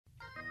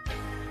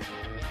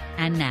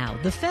And now,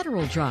 the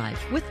Federal Drive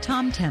with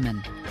Tom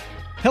Temin.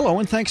 Hello,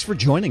 and thanks for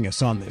joining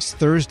us on this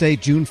Thursday,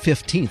 June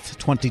 15th,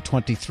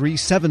 2023,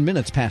 7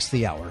 minutes past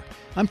the hour.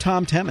 I'm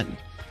Tom Temin.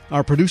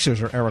 Our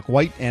producers are Eric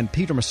White and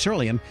Peter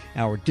Masurlian,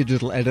 our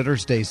digital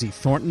editors Daisy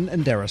Thornton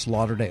and Darius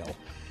Lauderdale.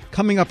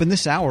 Coming up in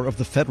this hour of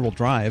the Federal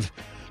Drive,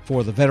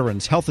 for the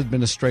Veterans Health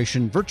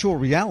Administration, virtual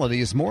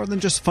reality is more than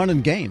just fun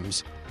and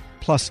games.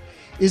 Plus,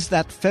 is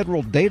that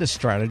federal data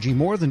strategy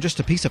more than just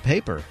a piece of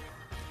paper?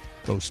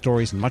 Those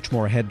stories and much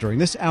more ahead during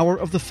this hour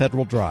of the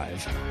Federal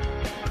Drive.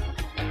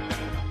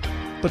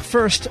 But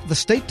first, the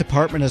State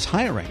Department is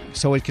hiring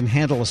so it can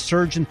handle a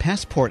surge in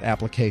passport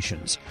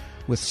applications.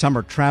 With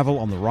summer travel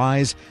on the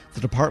rise, the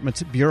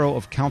department's Bureau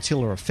of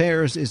Consular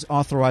Affairs is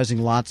authorizing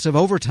lots of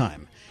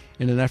overtime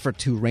in an effort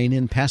to rein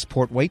in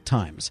passport wait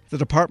times. The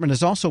department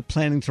is also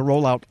planning to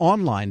roll out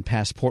online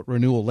passport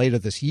renewal later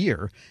this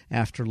year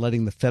after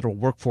letting the federal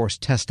workforce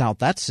test out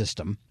that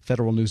system.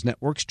 Federal News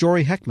Network's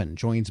Jory Heckman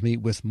joins me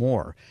with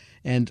more.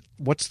 And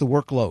what's the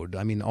workload?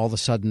 I mean, all of a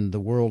sudden the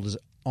world is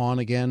on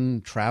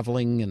again,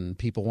 traveling, and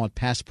people want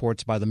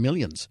passports by the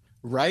millions.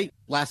 Right.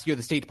 Last year,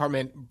 the State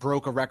Department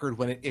broke a record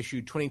when it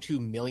issued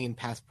 22 million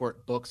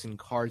passport books and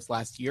cards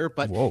last year.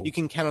 But You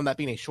can count on that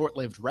being a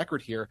short-lived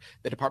record here.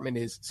 The department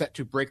is set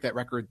to break that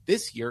record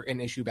this year and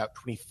issue about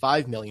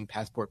 25 million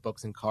passport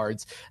books and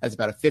cards. That's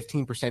about a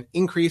 15%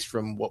 increase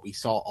from what we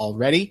saw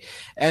already.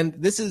 And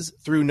this is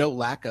through no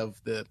lack of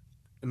the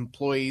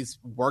employees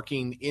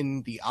working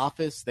in the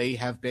office. They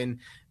have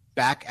been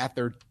back at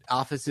their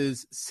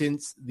offices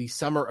since the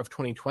summer of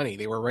 2020.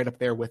 They were right up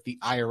there with the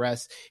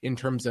IRS in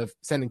terms of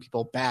sending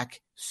people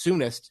back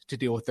soonest to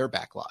deal with their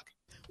backlog.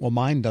 Well,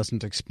 mine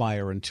doesn't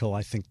expire until,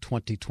 I think,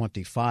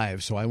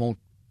 2025, so I won't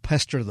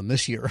pester them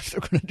this year if they're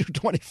going to do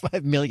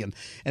 25 million.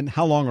 And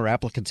how long are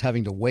applicants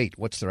having to wait?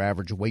 What's their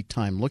average wait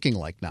time looking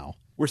like now?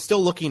 We're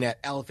still looking at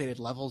elevated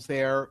levels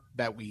there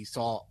that we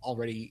saw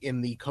already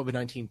in the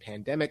COVID-19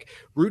 pandemic.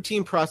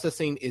 Routine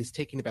processing is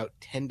taking about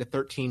 10 to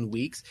 13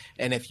 weeks.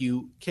 And if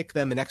you kick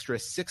them an extra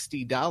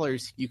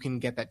 $60, you can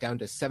get that down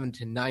to 7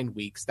 to 9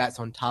 weeks. That's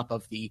on top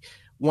of the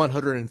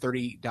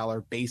 $130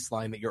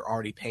 baseline that you're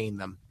already paying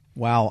them.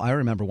 Wow, I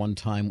remember one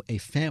time a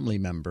family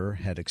member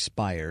had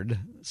expired,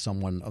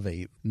 someone of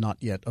a not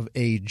yet of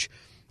age,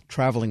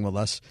 traveling with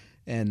us.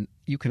 And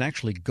you can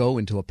actually go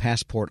into a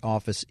passport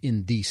office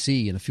in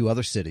D.C. and a few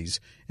other cities,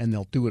 and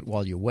they'll do it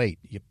while you wait.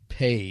 You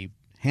pay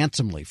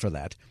handsomely for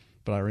that.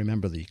 But I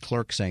remember the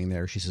clerk saying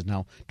there, she says,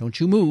 now, don't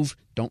you move.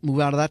 Don't move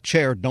out of that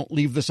chair. Don't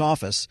leave this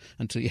office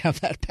until you have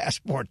that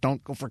passport.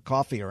 Don't go for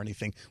coffee or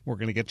anything. We're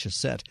going to get you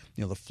set.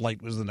 You know, the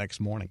flight was the next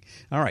morning.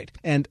 All right.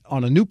 And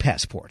on a new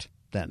passport,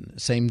 then,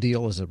 same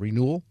deal as a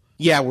renewal?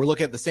 Yeah, we're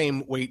looking at the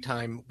same wait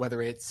time,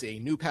 whether it's a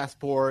new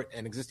passport,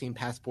 an existing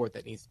passport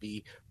that needs to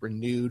be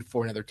renewed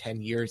for another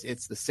 10 years.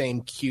 It's the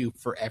same queue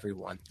for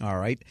everyone. All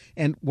right.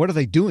 And what are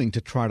they doing to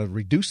try to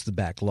reduce the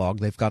backlog?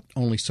 They've got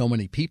only so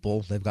many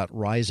people. They've got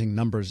rising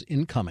numbers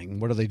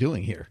incoming. What are they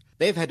doing here?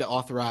 They've had to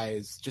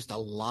authorize just a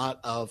lot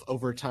of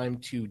overtime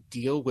to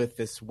deal with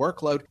this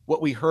workload.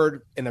 What we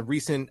heard in a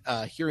recent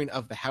hearing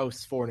of the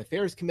House Foreign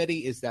Affairs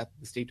Committee is that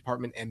the State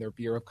Department and their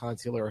Bureau of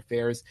Consular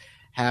Affairs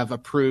have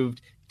approved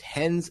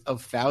tens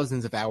of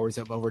thousands of hours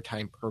of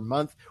overtime per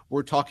month.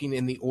 We're talking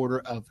in the order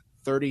of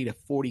 30 to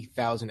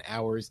 40,000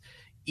 hours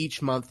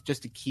each month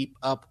just to keep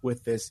up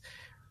with this,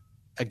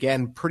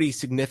 again, pretty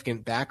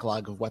significant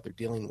backlog of what they're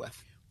dealing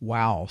with.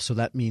 Wow. So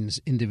that means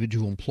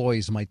individual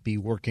employees might be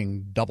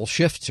working double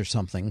shifts or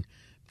something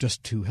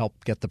just to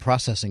help get the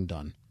processing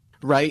done.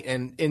 Right.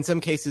 And in some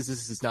cases,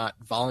 this is not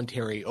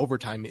voluntary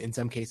overtime. In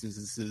some cases,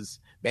 this is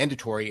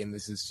mandatory, and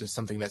this is just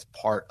something that's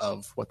part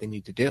of what they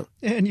need to do.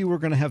 And you were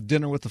going to have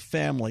dinner with the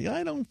family.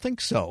 I don't think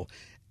so.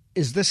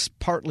 Is this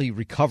partly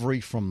recovery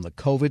from the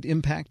COVID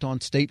impact on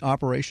state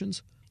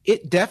operations?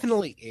 It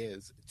definitely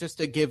is. Just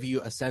to give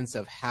you a sense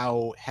of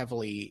how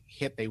heavily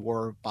hit they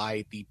were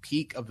by the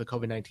peak of the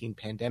COVID-19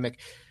 pandemic,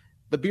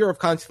 the Bureau of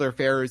Consular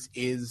Affairs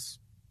is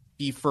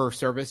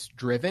fee-for-service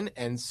driven.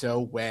 And so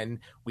when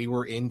we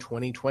were in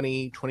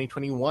 2020,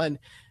 2021,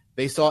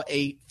 they saw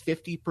a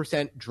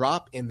 50%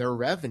 drop in their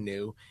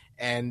revenue,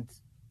 and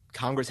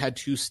Congress had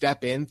to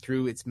step in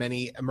through its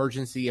many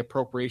emergency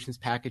appropriations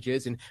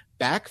packages and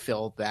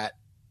backfill that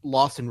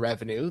loss in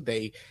revenue.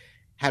 They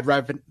had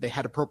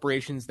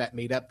appropriations that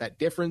made up that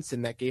difference,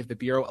 and that gave the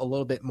Bureau a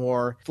little bit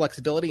more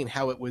flexibility in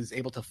how it was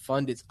able to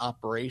fund its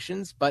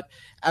operations. But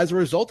as a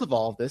result of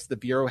all of this, the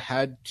Bureau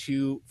had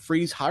to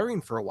freeze hiring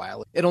for a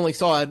while. It only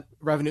saw a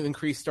revenue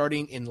increase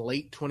starting in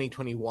late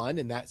 2021,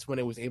 and that's when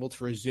it was able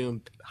to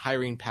resume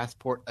hiring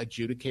passport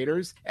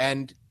adjudicators.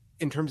 And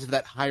in terms of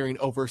that hiring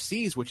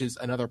overseas, which is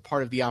another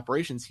part of the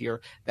operations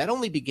here, that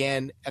only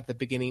began at the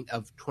beginning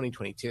of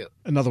 2022.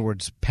 In other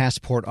words,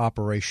 passport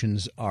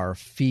operations are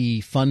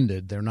fee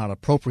funded. They're not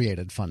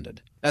appropriated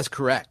funded. That's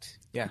correct.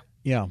 Yeah.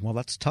 Yeah, well,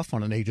 that's tough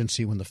on an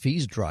agency when the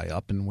fees dry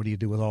up, and what do you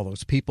do with all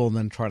those people and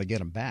then try to get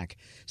them back?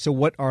 So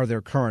what are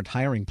their current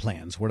hiring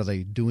plans? What are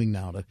they doing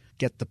now to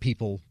get the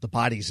people, the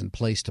bodies in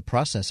place to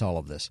process all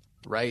of this?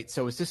 Right.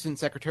 So Assistant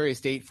Secretary of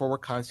State for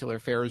Consular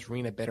Affairs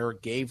Rena Bitter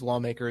gave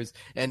lawmakers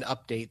an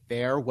update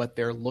there. What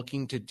they're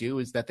looking to do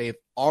is that they've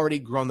already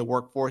grown the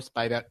workforce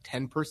by about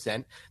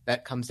 10%.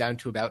 That comes down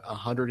to about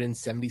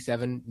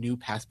 177 new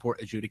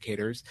passport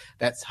adjudicators.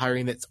 That's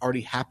hiring that's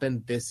already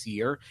happened this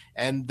year.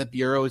 And the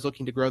Bureau is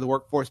looking to grow the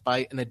workforce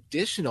by an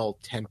additional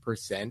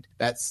 10%.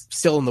 That's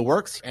still in the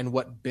works. And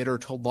what Bitter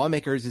told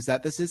lawmakers is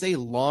that this is a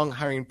long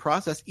hiring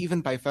process,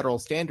 even by federal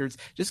standards,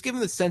 just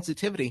given the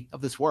sensitivity of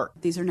this work.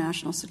 These are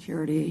national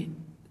security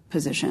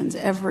positions.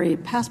 Every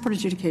passport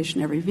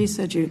adjudication, every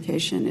visa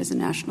adjudication is a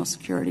national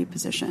security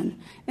position.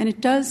 And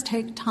it does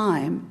take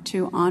time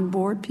to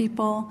onboard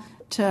people,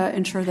 to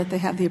ensure that they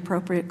have the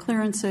appropriate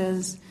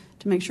clearances,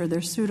 to make sure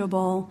they're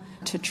suitable,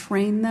 to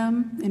train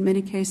them, in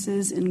many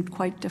cases, in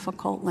quite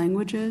difficult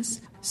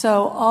languages.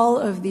 So all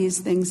of these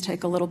things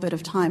take a little bit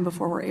of time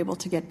before we're able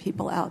to get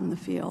people out in the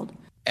field.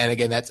 And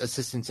again, that's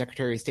Assistant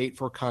Secretary of State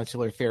for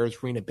Consular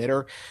Affairs, Rena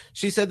Bitter.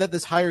 She said that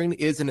this hiring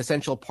is an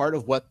essential part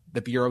of what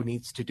the Bureau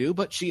needs to do,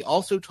 but she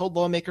also told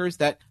lawmakers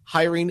that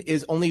hiring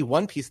is only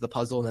one piece of the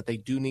puzzle and that they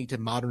do need to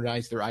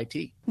modernize their IT.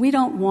 We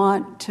don't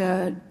want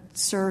to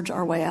surge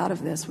our way out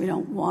of this. We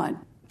don't want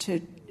to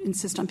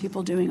insist on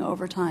people doing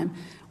overtime.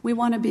 We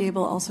want to be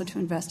able also to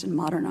invest in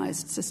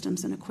modernized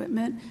systems and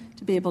equipment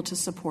to be able to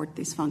support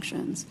these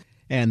functions.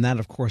 And that,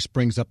 of course,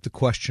 brings up the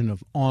question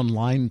of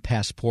online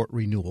passport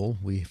renewal.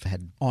 We've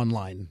had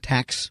online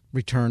tax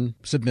return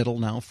submittal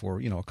now for,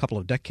 a couple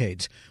of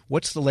decades.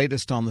 What's the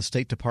latest on the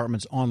State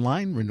Department's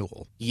online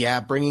renewal?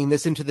 Yeah, bringing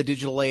this into the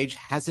digital age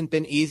hasn't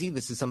been easy.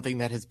 This is something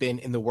that has been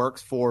in the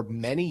works for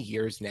many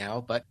years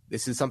now, but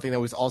this is something that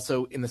was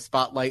also in the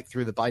spotlight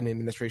through the Biden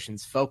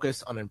administration's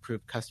focus on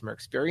improved customer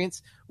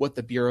experience. What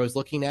the Bureau is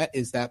looking at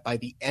is that by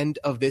the end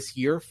of this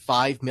year,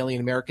 5 million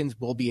Americans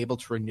will be able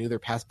to renew their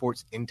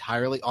passports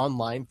entirely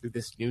online through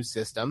this new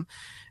system.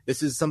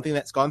 This is something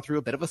that's gone through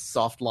a bit of a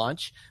soft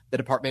launch. The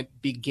department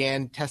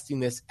began testing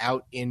this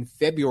out in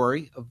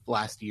February of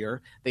last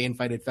year. They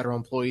invited federal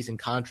employees and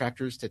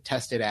contractors to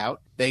test it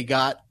out. They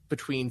got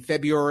between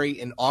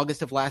February and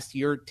August of last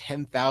year,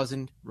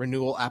 10,000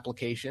 renewal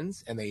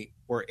applications, and they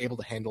were able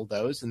to handle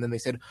those. And then they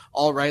said,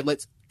 all right,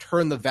 let's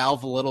turn the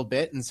valve a little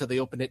bit. And so they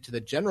opened it to the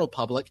general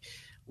public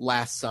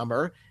last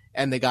summer,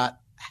 and they got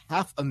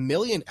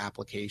 500,000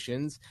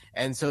 applications.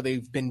 And so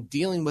they've been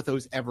dealing with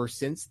those ever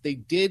since. They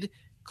did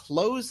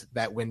close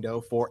that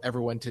window for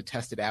everyone to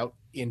test it out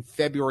in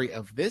February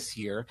of this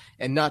year.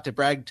 And not to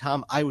brag,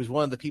 Tom, I was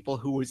one of the people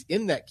who was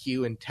in that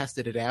queue and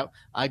tested it out.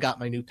 I got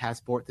my new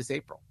passport this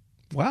April.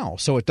 Wow.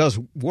 So it does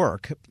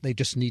work. They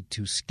just need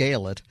to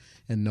scale it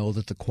and know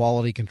that the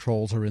quality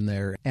controls are in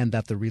there and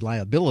that the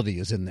reliability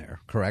is in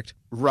there, correct?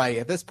 Right.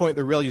 At this point,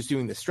 they're really just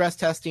doing the stress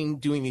testing,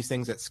 doing these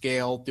things at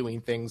scale,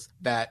 doing things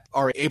that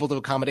are able to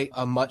accommodate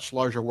a much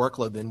larger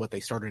workload than what they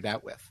started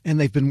out with. And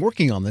they've been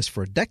working on this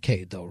for a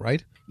decade, though,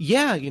 right?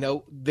 Yeah.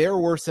 There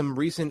were some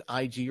recent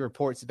IG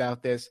reports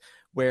about this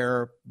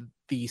where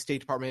the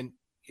State Department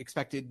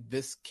expected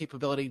this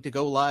capability to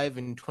go live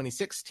in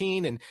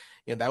 2016. And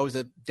that was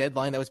a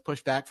deadline that was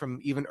pushed back from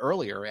even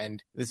earlier.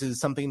 And this is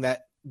something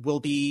that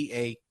will be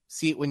a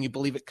see it when you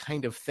believe it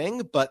kind of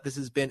thing, but this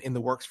has been in the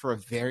works for a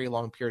very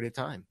long period of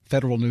time.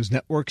 Federal News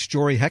Network's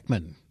Jory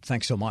Heckman.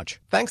 Thanks so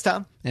much. Thanks,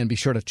 Tom. And be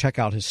sure to check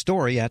out his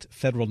story at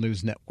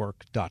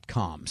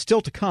federalnewsnetwork.com.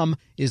 Still to come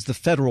is the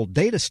federal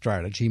data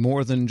strategy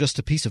more than just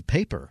a piece of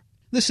paper.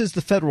 This is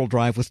the Federal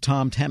Drive with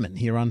Tom Temin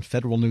here on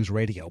Federal News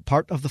Radio,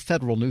 part of the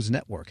Federal News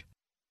Network.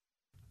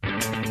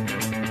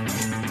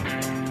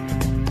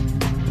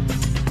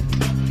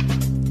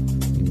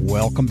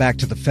 Welcome back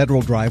to the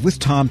Federal Drive with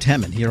Tom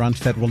Temin here on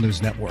Federal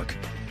News Network.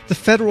 The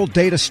federal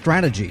data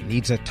strategy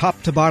needs a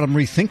top-to-bottom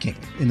rethinking.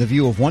 In the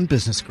view of one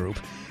business group,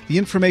 the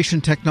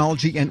Information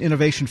Technology and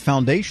Innovation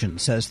Foundation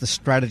says the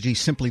strategy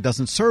simply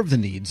doesn't serve the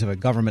needs of a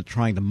government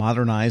trying to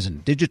modernize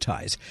and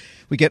digitize.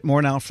 We get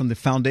more now from the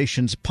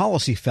Foundation's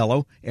policy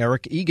fellow,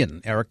 Eric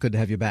Egan. Eric, good to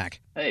have you back.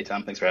 Hey,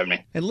 Tom. Thanks for having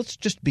me. And let's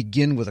just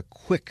begin with a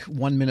quick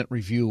 1-minute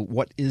review.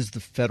 What is the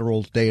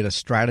federal data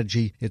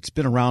strategy? It's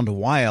been around a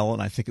while,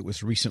 and I think it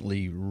was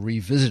recently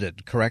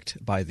revisited, correct,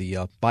 by the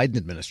Biden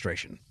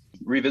administration.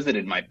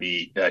 Revisited might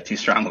be too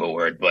strong of a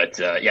word, but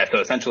so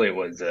essentially it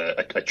was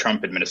a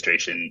Trump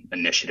administration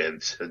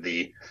initiative. So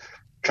the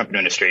Trump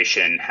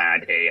administration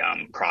had a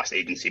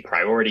cross-agency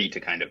priority to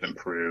kind of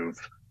improve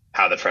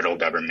how the federal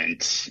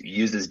government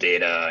uses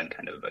data and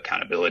kind of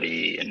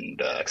accountability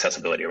and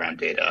accessibility around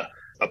data.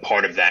 A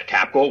part of that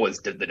cap goal was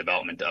the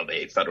development of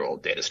a federal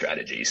data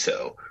strategy.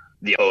 So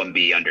the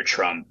OMB under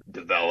Trump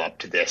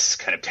developed this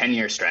kind of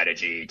 10-year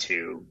strategy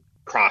to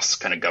cross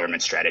kind of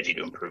government strategy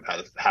to improve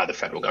how the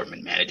federal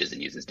government manages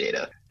and uses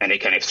data. And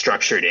it kind of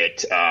structured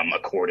it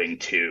according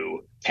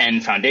to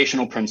 10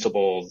 foundational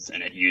principles,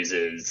 and it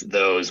uses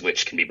those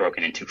which can be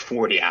broken into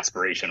 40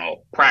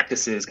 aspirational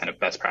practices, kind of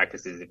best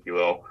practices, if you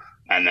will.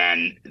 And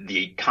then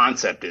the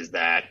concept is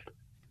that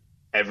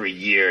every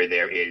year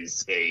there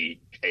is a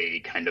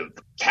kind of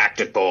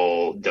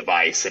tactical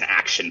device, an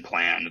action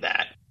plan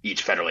that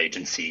each federal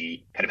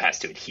agency kind of has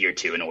to adhere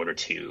to in order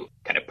to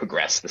kind of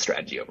progress the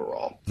strategy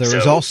overall. There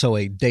is also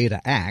a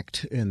Data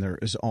Act, and there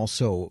is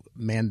also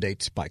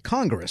mandates by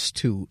Congress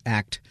to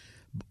act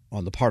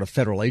on the part of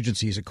federal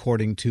agencies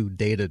according to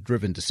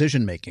data-driven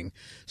decision-making.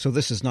 So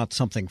this is not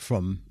something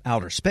from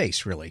outer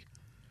space, really.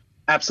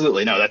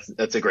 Absolutely. No,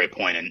 that's a great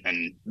point.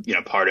 And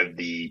part of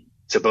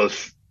so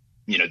both,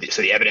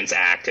 the Evidence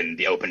Act and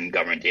the Open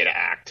Government Data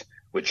Act,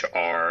 which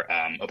are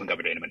Open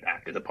Government Data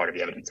Act is a part of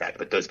the Evidence Act,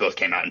 but those both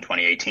came out in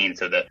 2018.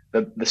 So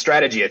the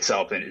strategy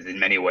itself is in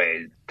many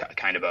ways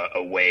kind of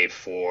a way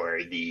for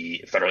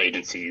the federal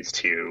agencies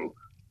to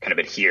kind of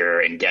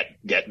adhere and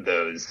get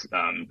those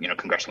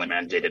congressionally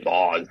mandated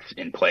laws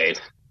in place.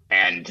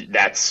 And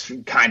that's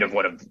kind of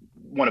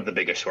one of the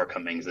biggest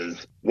shortcomings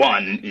is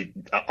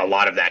a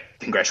lot of that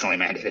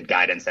congressionally mandated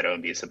guidance that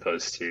OMB is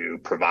supposed to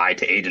provide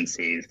to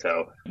agencies.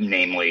 So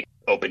namely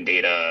open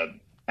data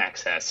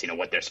access,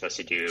 what they're supposed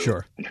to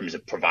do in terms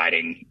of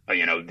providing,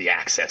 the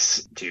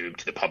access to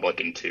the public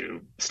and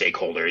to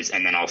stakeholders,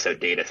 and then also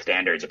data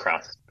standards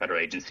across federal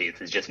agencies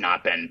has just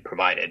not been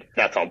provided.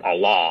 That's a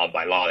law.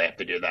 By law, they have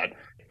to do that.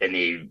 And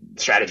the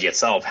strategy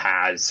itself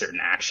has certain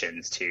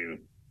actions to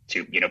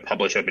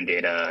publish open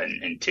data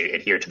and to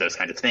adhere to those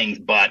kinds of things.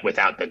 But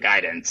without the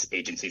guidance,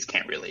 agencies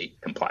can't really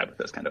comply with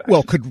those kinds of actions.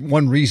 Well, could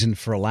one reason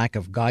for a lack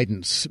of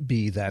guidance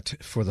be that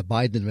for the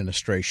Biden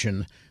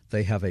administration,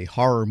 they have a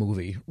horror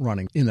movie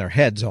running in their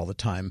heads all the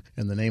time,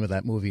 and the name of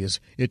that movie is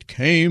It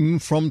Came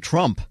from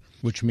Trump,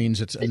 which means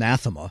it's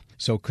anathema.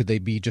 So could they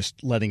be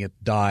just letting it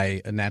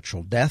die a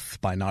natural death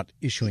by not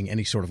issuing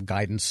any sort of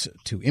guidance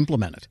to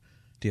implement it,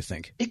 do you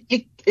think?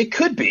 It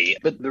could be,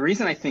 but the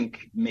reason I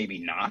think maybe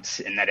not,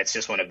 in that it's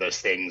just one of those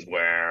things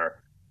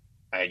where,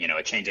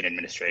 a change in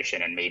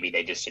administration and maybe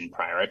they just didn't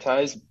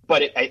prioritize.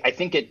 But I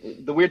think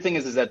the weird thing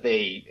is that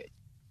they,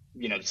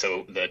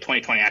 so the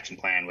 2020 action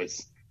plan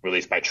was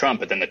released by Trump,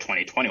 but then the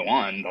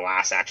 2021, the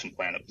last action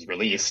plan that was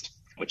released,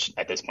 which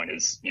at this point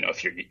is, a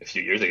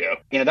few years ago,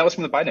 that was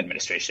from the Biden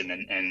administration.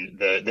 And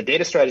the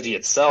data strategy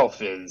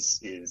itself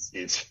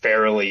is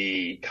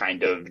fairly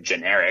kind of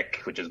generic,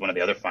 which is one of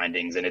the other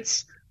findings. And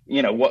it's,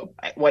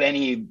 what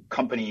any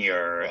company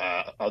or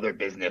other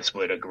business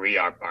would agree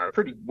are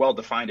pretty well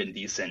defined and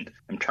decent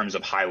in terms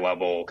of high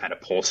level kind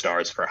of poll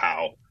stars for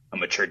how a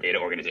mature data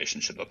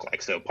organization should look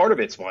like. So part of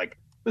it's like,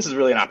 this is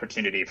really an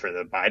opportunity for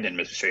the Biden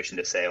administration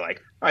to say,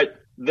 like, all right,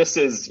 this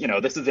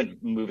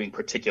isn't moving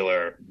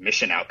particular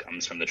mission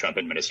outcomes from the Trump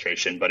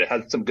administration, but it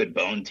has some good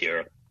bones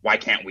here. Why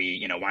can't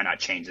we, why not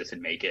change this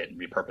and make it and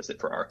repurpose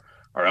it for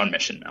our own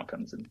mission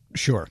outcomes?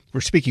 Sure.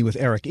 We're speaking with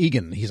Eric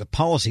Egan. He's a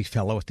policy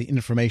fellow at the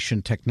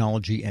Information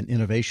Technology and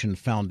Innovation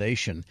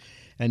Foundation.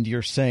 And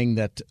you're saying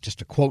that,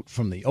 just a quote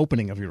from the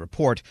opening of your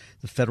report,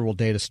 the federal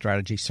data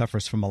strategy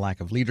suffers from a lack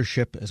of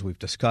leadership, as we've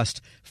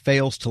discussed,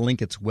 fails to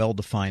link its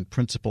well-defined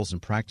principles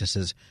and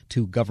practices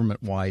to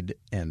government-wide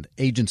and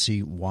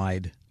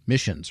agency-wide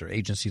missions or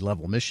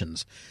agency-level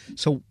missions.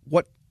 So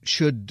what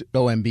should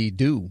OMB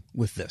do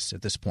with this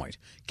at this point?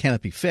 Can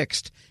it be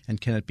fixed,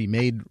 and can it be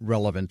made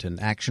relevant and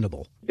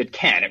actionable? It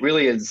can. It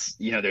really is.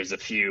 There's a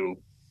few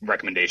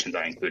recommendations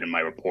I include in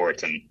my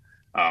report, and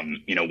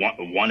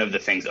one of the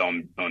things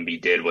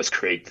OMB did was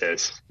create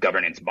this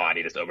governance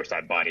body, this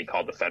oversight body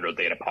called the Federal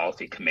Data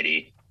Policy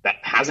Committee that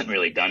hasn't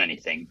really done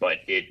anything, but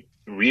it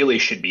really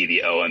should be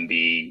the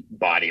OMB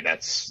body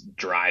that's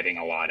driving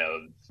a lot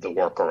of the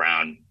work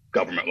around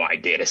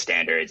government-wide data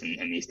standards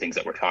and these things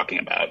that we're talking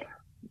about.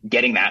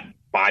 Getting that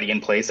body in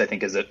place, I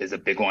think, is a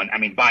big one. I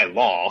mean, by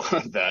law,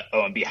 the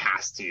OMB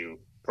has to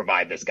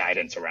provide this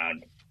guidance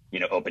around,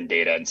 open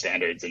data and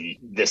standards, and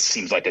this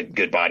seems like a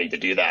good body to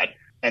do that.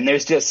 And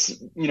there's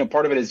just,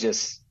 part of it is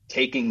just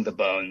taking the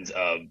bones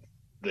of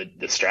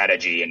the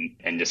strategy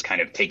and just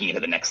kind of taking it to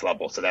the next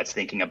level. So that's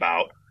thinking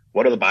about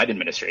what are the Biden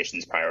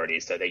administration's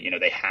priorities. So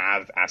they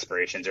have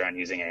aspirations around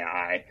using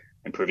AI,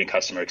 improving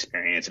customer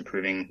experience,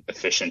 improving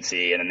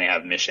efficiency, and then they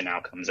have mission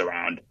outcomes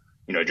around,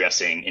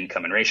 addressing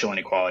income and racial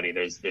inequality.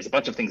 There's a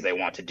bunch of things they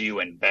want to do,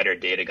 and better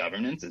data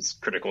governance is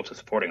critical to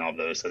supporting all of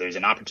those. So there's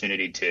an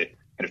opportunity to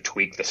kind of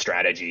tweak the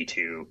strategy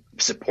to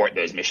support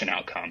those mission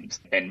outcomes.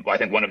 And I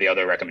think one of the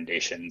other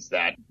recommendations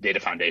that Data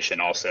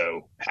Foundation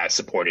also has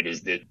supported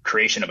is the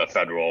creation of a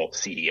federal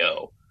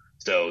CDO.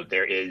 So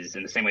there is,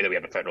 in the same way that we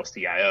have a federal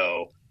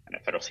CIO and a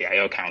federal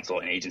CIO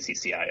council and agency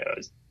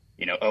CIOs,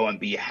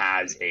 OMB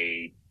has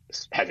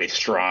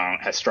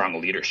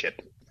strong leadership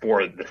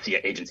for the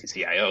agency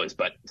CIOs,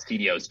 but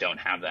CDOs don't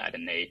have that.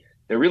 And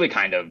they're really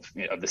kind of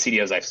the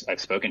CDOs I've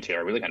spoken to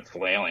are really kind of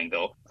flailing.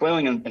 They're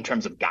flailing in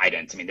terms of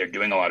guidance. I mean, they're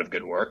doing a lot of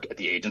good work at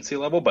the agency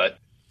level, but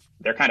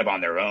they're kind of on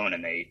their own,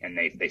 and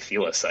they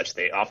feel as such.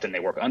 They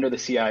work under the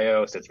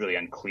CIO, so it's really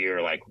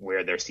unclear like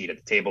where their seat at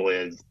the table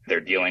is.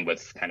 They're dealing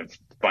with kind of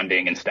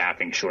funding and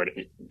staffing short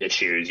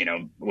issues,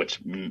 which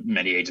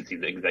many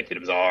agencies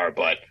executives are.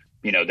 But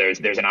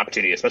there's an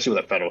opportunity, especially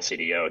with a federal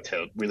CDO,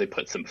 to really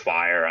put some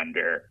fire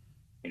under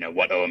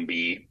what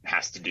OMB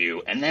has to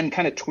do, and then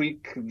kind of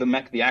tweak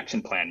the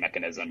action plan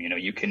mechanism.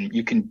 You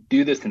can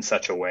do this in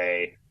such a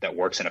way that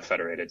works in a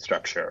federated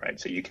structure, right?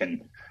 So you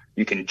can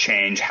You can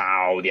change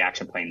how the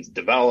action plan is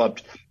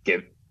developed,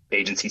 give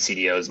agency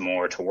CDOs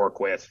more to work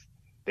with.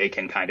 They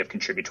can kind of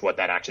contribute to what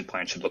that action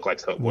plan should look like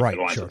so it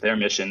aligns with their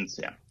missions.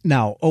 Yeah.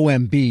 Now,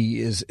 OMB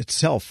is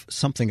itself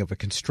something of a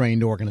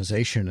constrained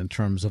organization in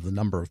terms of the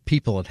number of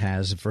people it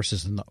has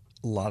versus a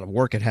lot of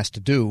work it has to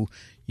do.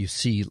 You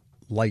see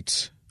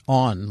lights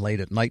on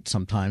late at night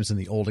sometimes in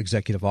the old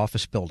executive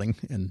office building,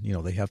 and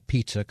they have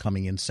pizza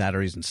coming in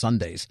Saturdays and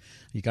Sundays.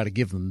 You got to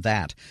give them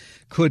that.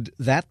 Could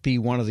that be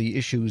one of the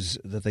issues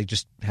that they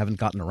just haven't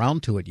gotten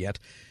around to it yet?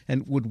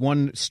 And would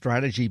one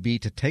strategy be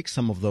to take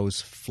some of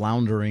those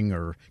floundering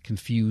or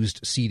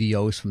confused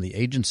CDOs from the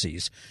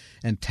agencies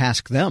and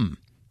task them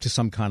to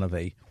some kind of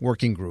a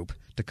working group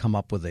to come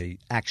up with a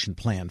action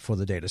plan for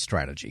the data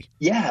strategy?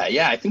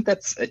 Yeah, I think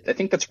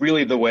that's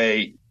really the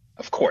way.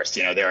 Of course,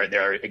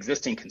 there are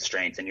existing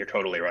constraints, and you're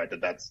totally right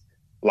that's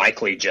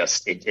likely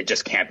it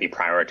just can't be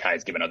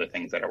prioritized given other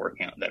things that are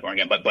working on.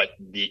 But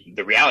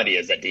the reality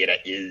is that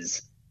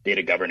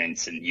data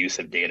governance and use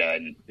of data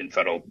in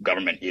federal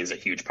government is a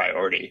huge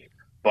priority.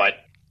 But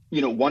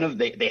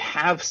they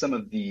have some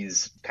of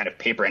these kind of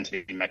paper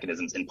entity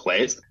mechanisms in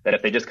place that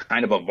if they just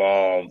kind of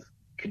evolve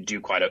could do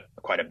quite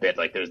a bit.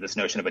 Like there's this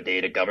notion of a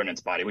data governance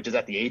body, which is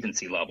at the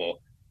agency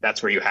level.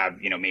 That's where you have,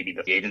 maybe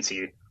the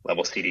agency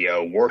level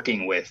CDO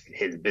working with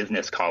his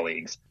business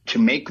colleagues to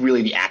make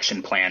really the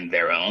action plan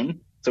their own.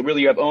 So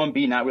really you have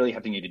OMB not really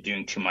having to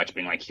doing too much,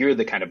 being like, here's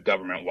the kind of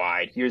government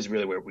wide, here's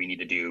really what we need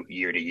to do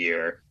year to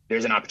year.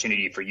 There's an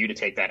opportunity for you to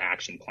take that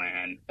action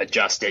plan,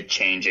 adjust it,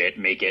 change it,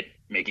 make it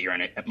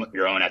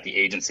your own at the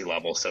agency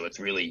level. So it's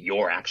really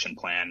your action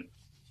plan,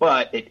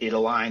 but it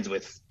aligns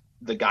with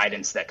the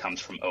guidance that comes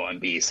from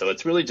OMB. So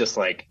it's really just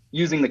like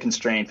using the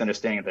constraints,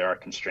 understanding that there are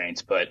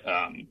constraints, but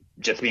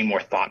just being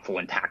more thoughtful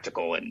and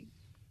tactical and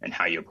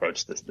how you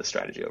approach the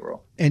strategy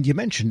overall. And you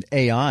mentioned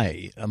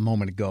AI a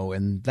moment ago,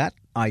 and that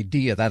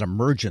idea, that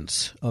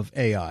emergence of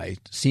AI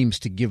seems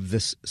to give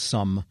this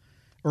some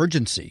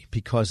urgency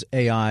because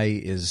AI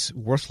is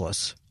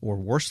worthless or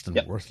worse than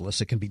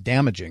worthless. It can be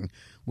damaging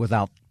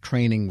without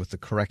training with the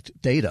correct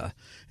data.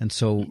 And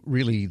so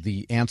really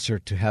the answer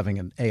to having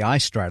an AI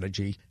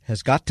strategy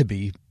has got to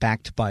be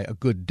backed by a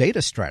good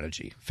data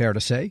strategy. Fair to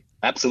say?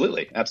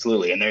 Absolutely.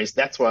 And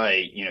that's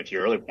why, to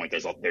your earlier point,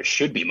 there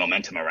should be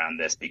momentum around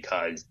this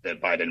because the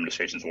Biden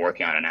administration is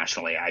working on a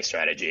national AI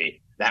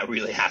strategy that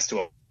really has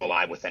to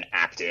align with an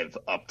active,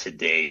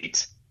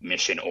 up-to-date,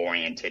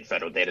 mission-oriented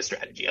federal data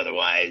strategy.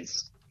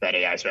 Otherwise, that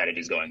AI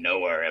strategy is going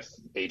nowhere if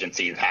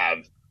agencies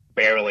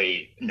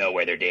barely know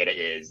where their data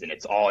is and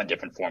it's all in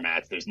different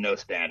formats. There's no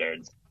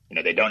standards.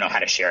 They don't know how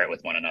to share it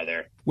with one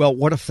another. Well,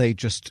 what if they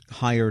just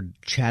hired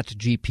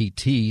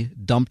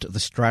ChatGPT, dumped the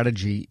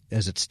strategy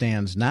as it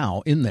stands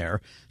now in there,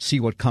 see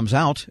what comes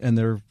out, and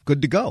they're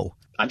good to go?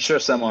 I'm sure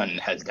someone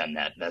has done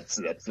that. That's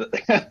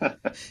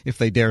if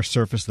they dare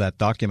surface that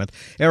document.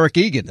 Eric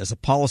Egan is a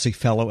policy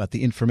fellow at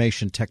the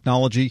Information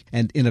Technology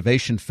and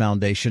Innovation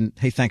Foundation.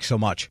 Hey, thanks so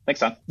much. Thanks,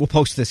 Tom. We'll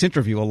post this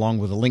interview along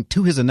with a link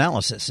to his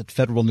analysis at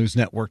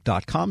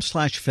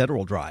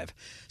federalnewsnetwork.com/Federal Drive.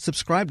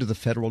 Subscribe to the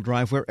Federal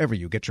Drive wherever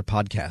you get your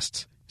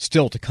podcasts.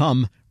 Still to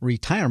come,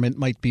 retirement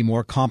might be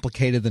more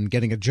complicated than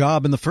getting a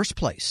job in the first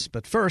place.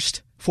 But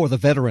first, for the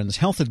Veterans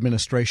Health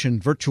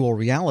Administration, virtual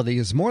reality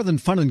is more than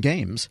fun and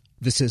games.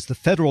 This is the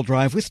Federal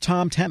Drive with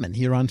Tom Temin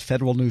here on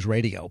Federal News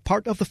Radio,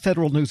 part of the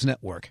Federal News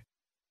Network.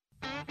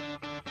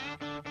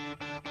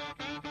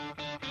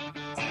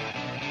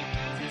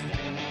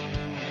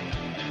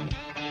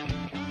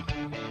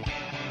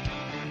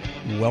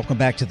 Welcome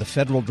back to the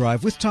Federal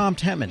Drive with Tom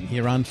Temin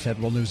here on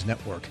Federal News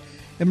Network.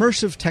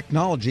 Immersive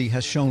technology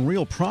has shown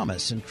real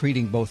promise in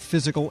treating both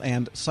physical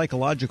and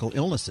psychological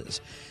illnesses.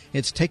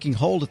 It's taking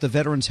hold at the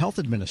Veterans Health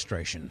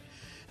Administration,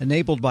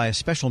 enabled by a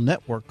special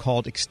network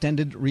called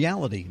Extended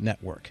Reality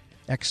Network,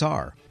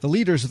 XR. The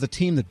leaders of the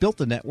team that built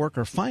the network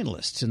are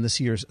finalists in this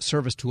year's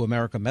Service to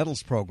America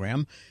Medals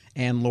program.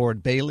 Ann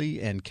Lord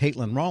Bailey and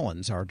Caitlin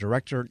Rollins are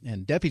Director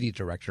and Deputy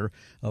Director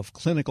of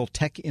Clinical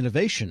Tech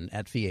Innovation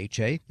at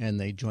VHA, and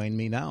they join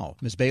me now.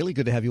 Ms. Bailey,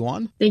 good to have you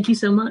on. Thank you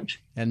so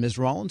much. And Ms.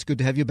 Rollins, good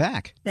to have you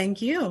back.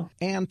 Thank you.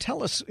 And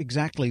tell us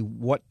exactly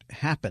what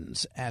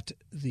happens at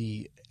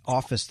the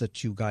office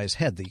that you guys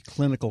head, the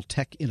Clinical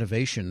Tech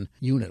Innovation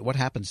Unit. What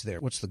happens there?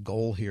 What's the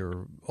goal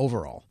here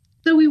overall?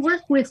 So we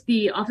work with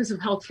the Office of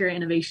Healthcare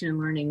Innovation and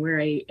Learning. We're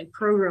a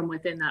program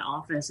within that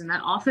office, and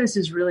that office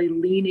is really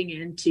leaning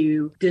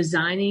into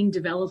designing,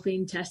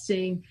 developing,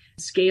 testing,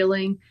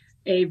 scaling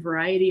a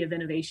variety of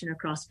innovation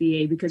across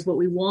VA, because what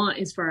we want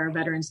is for our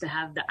veterans to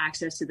have the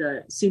access to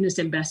the soonest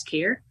and best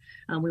care.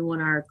 We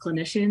want our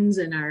clinicians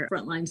and our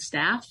frontline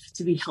staff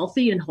to be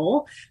healthy and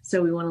whole.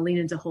 So we want to lean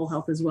into whole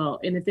health as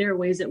well. And if there are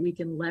ways that we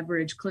can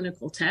leverage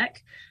clinical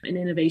tech and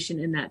innovation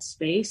in that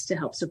space to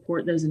help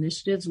support those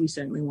initiatives, we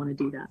certainly want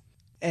to do that.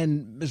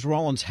 And Ms.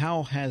 Rollins,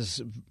 how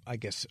has,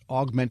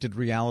 augmented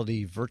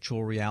reality,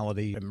 virtual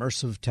reality,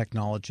 immersive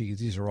technology,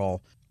 these are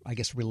all,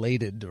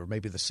 related or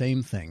maybe the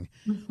same thing.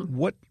 Mm-hmm.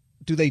 What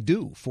do they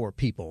do for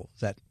people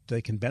that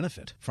they can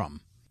benefit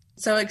from?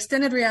 So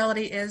extended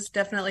reality is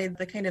definitely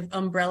the kind of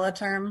umbrella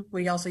term.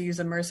 We also use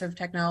immersive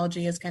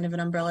technology as kind of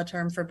an umbrella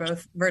term for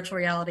both virtual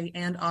reality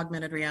and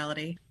augmented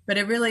reality. But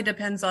it really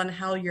depends on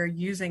how you're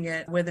using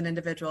it with an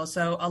individual.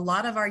 So a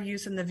lot of our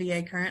use in the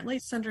VA currently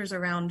centers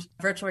around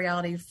virtual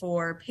reality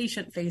for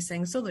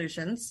patient-facing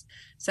solutions.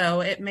 So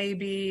it may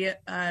be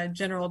a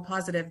general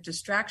positive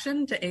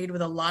distraction to aid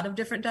with a lot of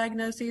different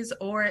diagnoses,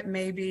 or it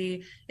may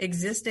be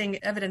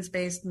existing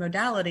evidence-based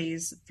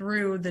modalities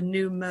through the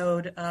new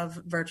mode of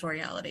virtual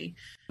reality.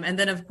 And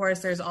then, of course,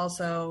 there's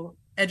also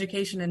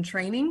education and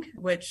training,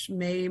 which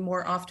may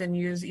more often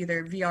use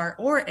either VR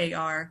or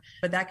AR,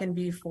 but that can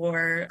be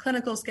for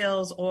clinical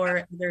skills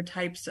or other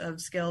types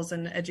of skills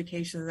and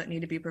education that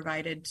need to be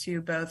provided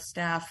to both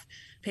staff,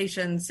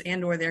 patients,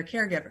 and or their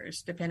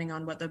caregivers, depending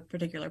on what the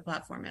particular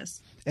platform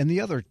is. And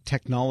the other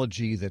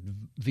technology that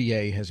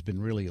VA has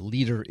been really a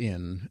leader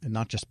in, and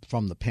not just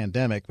from the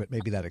pandemic, but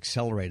maybe that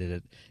accelerated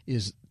it,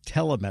 is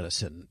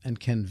telemedicine. And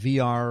can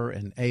VR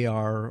and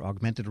AR,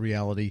 augmented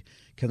reality,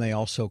 can they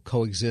also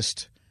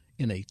coexist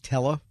in a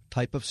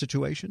type of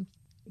situation?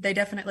 They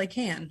definitely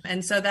can.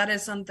 And so that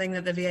is something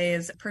that the VA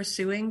is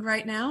pursuing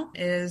right now,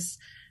 is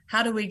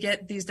how do we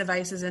get these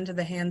devices into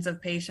the hands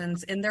of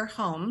patients in their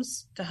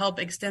homes to help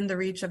extend the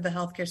reach of the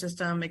healthcare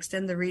system,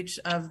 extend the reach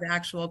of the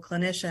actual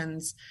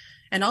clinicians,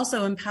 and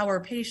also empower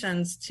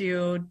patients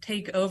to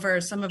take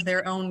over some of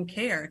their own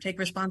care, take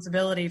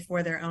responsibility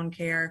for their own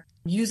care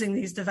using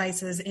these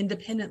devices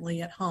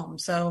independently at home.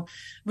 So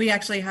we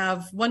actually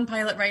have one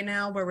pilot right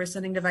now where we're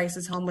sending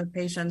devices home with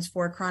patients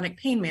for chronic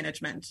pain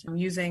management,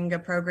 using a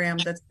program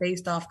that's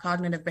based off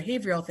cognitive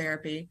behavioral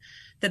therapy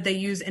that they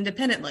use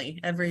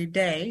independently every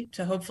day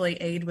to hopefully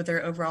aid with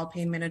their overall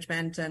pain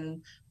management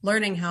and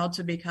learning how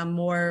to become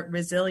more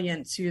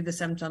resilient to the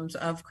symptoms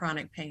of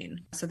chronic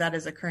pain. So that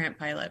is a current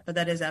pilot, but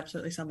that is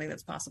absolutely something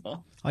that's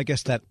possible. I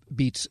guess that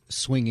beats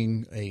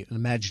swinging an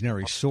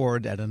imaginary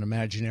sword at an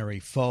imaginary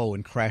foe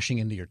and crashing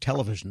into your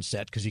television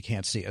set because you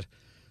can't see it.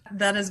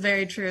 That is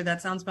very true.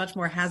 That sounds much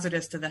more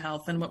hazardous to the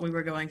health than what we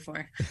were going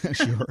for.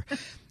 Sure.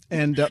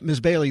 And Ms.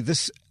 Bailey,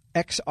 this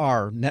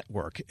XR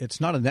network, it's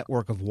not a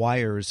network of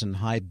wires and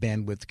high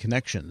bandwidth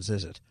connections,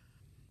 is it?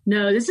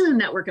 No, this is a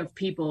network of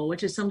people,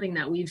 which is something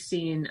that we've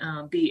seen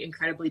be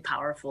incredibly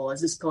powerful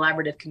as this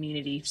collaborative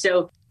community.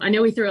 So I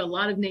know we throw a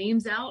lot of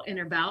names out and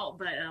about,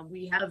 but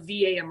we have a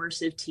VA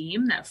immersive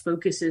team that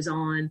focuses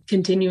on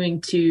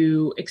continuing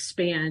to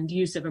expand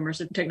use of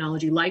immersive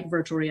technology like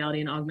virtual reality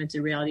and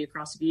augmented reality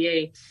across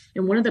VA.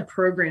 And one of the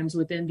programs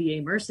within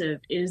VA Immersive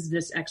is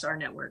this XR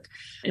network.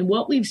 And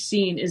what we've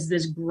seen is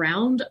this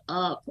ground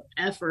up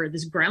effort,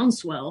 this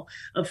groundswell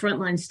of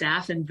frontline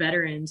staff and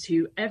veterans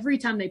who every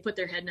time they put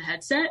their head in a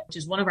headset, which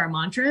is one of our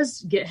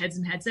mantras, get heads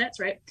in headsets,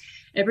 right?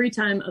 Every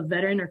time a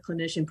veteran or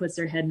clinician puts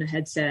their head in a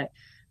headset,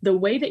 the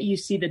way that you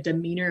see the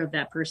demeanor of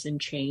that person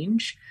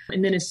change.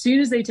 And then as soon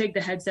as they take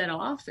the headset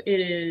off, it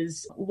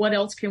is, what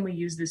else can we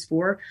use this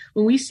for?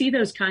 When we see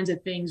those kinds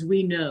of things,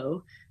 we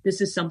know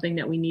this is something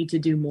that we need to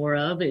do more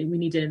of. We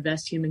need to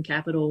invest human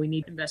capital. We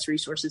need to invest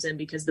resources in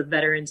because the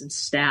veterans and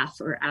staff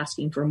are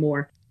asking for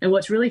more. And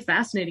what's really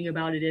fascinating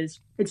about it is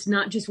it's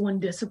not just one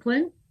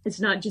discipline. It's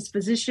not just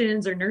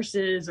physicians or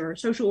nurses or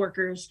social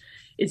workers.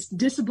 It's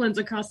disciplines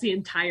across the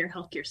entire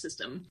healthcare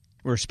system.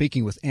 We're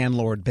speaking with Ann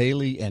Lord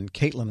Bailey and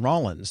Caitlin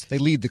Rollins. They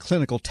lead the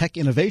Clinical Tech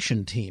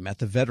Innovation Team at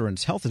the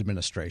Veterans Health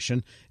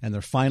Administration, and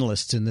they're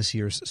finalists in this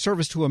year's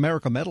Service to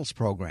America Medals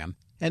program.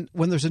 And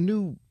when there's a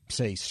new,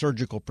 say,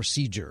 surgical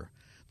procedure,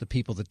 the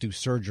people that do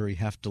surgery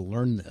have to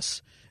learn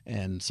this.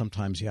 And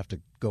sometimes you have to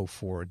go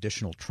for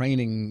additional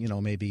training,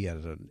 maybe at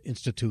an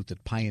institute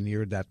that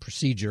pioneered that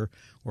procedure.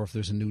 Or if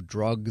there's a new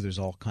drug, there's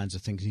all kinds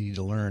of things you need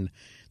to learn.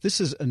 This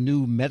is a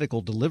new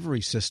medical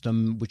delivery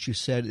system, which you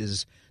said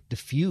is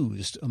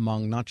diffused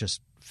among not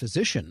just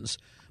physicians,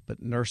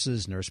 but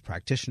nurses, nurse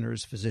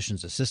practitioners,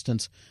 physician's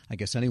assistants, I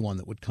guess anyone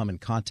that would come in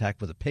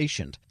contact with a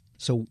patient.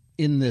 So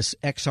in this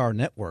XR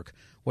network,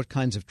 what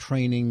kinds of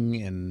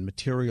training and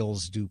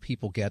materials do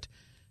people get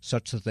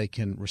such that they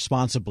can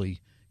responsibly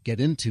get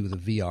into the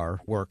VR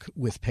work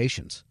with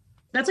patients?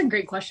 That's a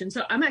great question.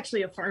 So I'm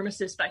actually a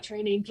pharmacist by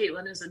training.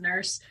 Caitlin is a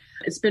nurse.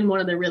 It's been one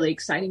of the really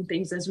exciting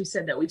things, as we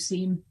said, that we've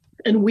seen.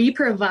 And we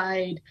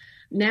provide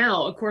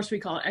now, of course, we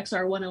call it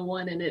XR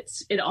 101, and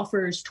it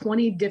offers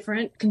 20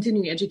 different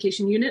continuing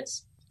education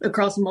units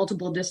across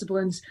multiple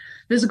disciplines: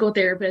 physical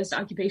therapist,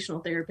 occupational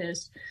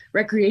therapist,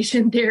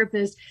 recreation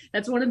therapist.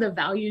 That's one of the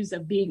values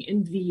of being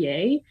in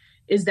VA,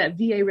 is that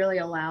VA really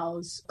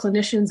allows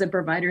clinicians and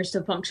providers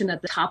to function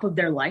at the top of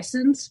their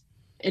license.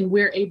 And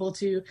we're able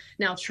to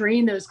now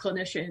train those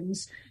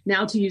clinicians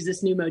now to use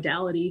this new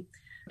modality.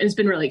 And it's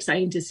been really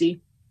exciting to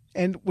see.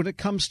 And when it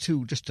comes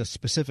to just a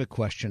specific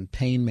question,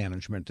 pain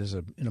management is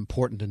an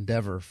important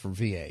endeavor for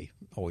VA,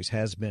 always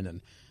has been.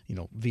 And,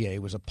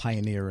 VA was a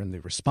pioneer in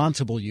the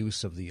responsible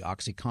use of the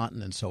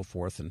OxyContin and so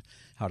forth, and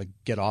how to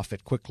get off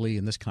it quickly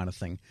and this kind of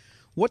thing.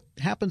 What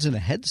happens in a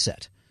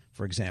headset,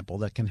 for example,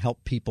 that can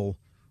help people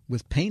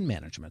with pain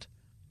management?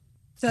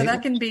 So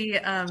that can be,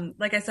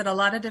 like I said, a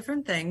lot of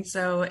different things.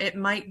 So it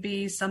might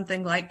be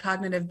something like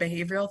cognitive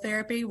behavioral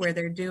therapy, where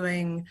they're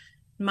doing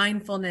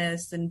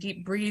mindfulness and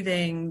deep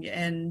breathing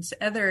and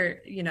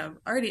other,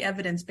 already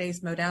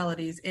evidence-based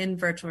modalities in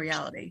virtual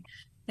reality.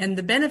 And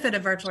the benefit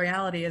of virtual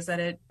reality is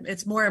that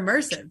it's more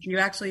immersive. You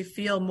actually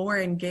feel more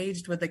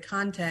engaged with the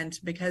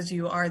content because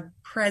you are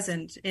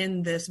present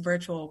in this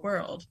virtual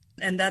world.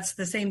 And that's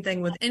the same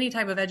thing with any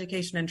type of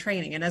education and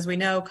training. And as we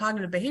know,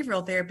 cognitive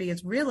behavioral therapy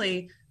is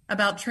really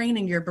about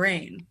training your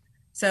brain.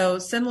 So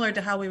similar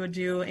to how we would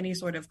do any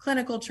sort of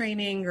clinical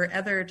training or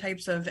other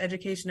types of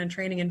education and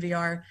training in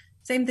VR,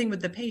 same thing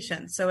with the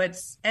patient. So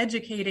it's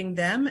educating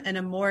them in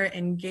a more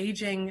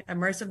engaging,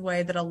 immersive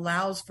way that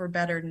allows for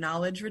better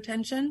knowledge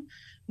retention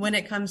when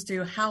it comes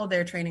to how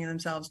they're training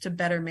themselves to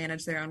better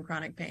manage their own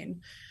chronic pain.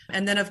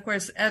 And then, of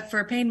course,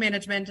 for pain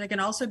management, it can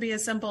also be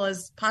as simple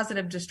as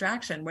positive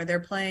distraction, where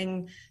they're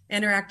playing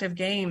interactive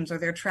games or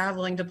they're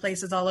traveling to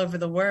places all over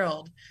the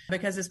world.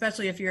 Because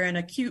especially if you're in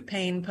acute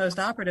pain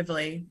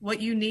post-operatively, what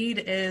you need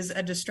is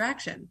a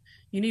distraction.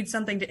 You need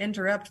something to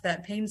interrupt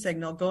that pain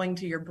signal going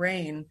to your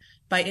brain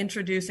by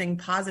introducing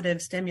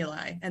positive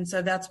stimuli. And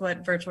so that's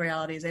what virtual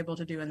reality is able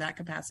to do in that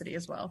capacity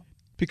as well.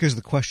 Because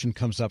the question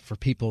comes up for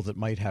people that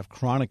might have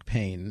chronic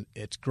pain,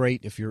 it's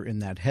great if you're in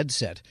that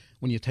headset.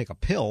 When you take a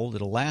pill,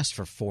 it'll last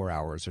for 4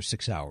 hours or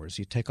 6 hours.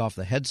 You take off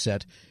the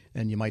headset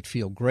and you might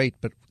feel great,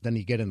 but then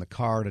you get in the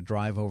car to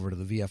drive over to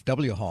the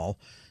VFW hall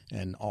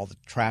and all the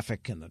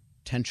traffic and the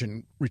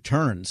tension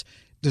returns.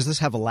 Does this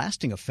have a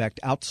lasting effect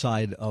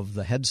outside of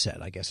the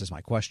headset, I guess is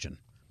my question.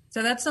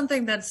 So that's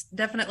something that's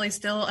definitely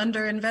still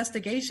under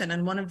investigation.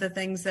 And one of the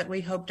things that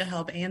we hope to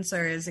help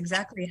answer is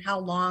exactly how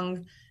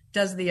long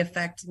does the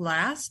effect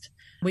last?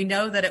 We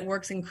know that it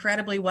works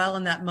incredibly well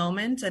in that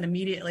moment and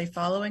immediately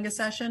following a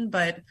session,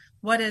 but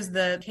what is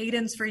the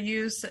cadence for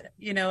use,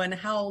 and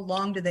how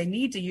long do they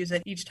need to use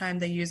it each time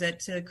they use it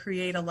to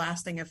create a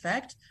lasting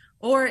effect?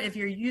 Or if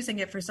you're using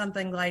it for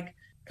something like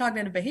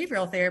cognitive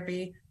behavioral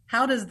therapy,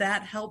 how does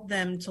that help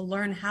them to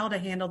learn how to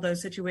handle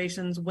those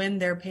situations when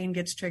their pain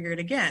gets triggered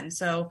again?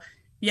 So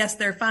yes,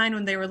 they're fine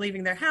when they were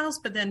leaving their house,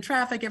 but then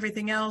traffic,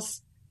 everything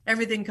else,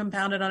 everything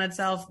compounded on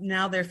itself.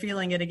 Now they're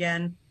feeling it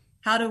again.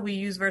 How do we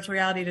use virtual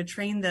reality to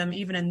train them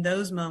even in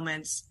those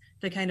moments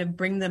to kind of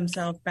bring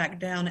themselves back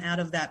down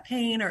out of that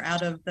pain or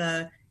out of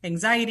the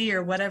anxiety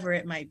or whatever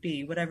it might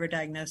be, whatever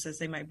diagnosis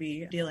they might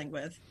be dealing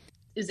with?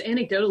 Is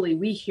anecdotally,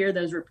 we hear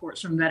those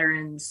reports from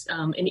veterans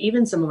and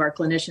even some of our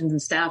clinicians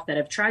and staff that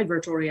have tried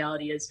virtual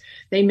reality is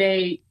they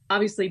may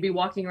obviously be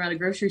walking around a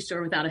grocery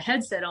store without a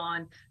headset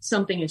on.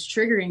 Something is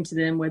triggering to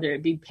them, whether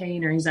it be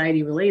pain or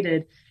anxiety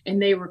related, and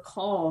they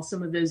recall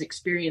some of those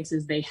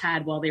experiences they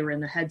had while they were in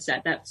the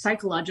headset. That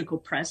psychological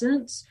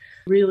presence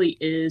really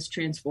is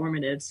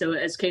transformative. So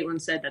as Caitlin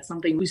said, that's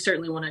something we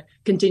certainly want to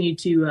continue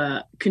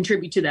to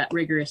contribute to that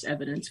rigorous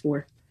evidence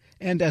for.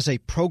 And as a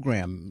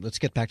program, let's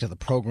get back to the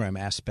program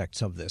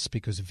aspects of this,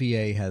 because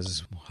VA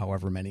has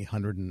however many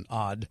 100 and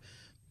odd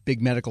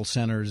big medical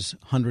centers,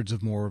 hundreds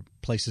of more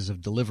places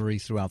of delivery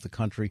throughout the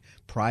country,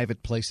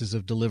 private places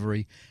of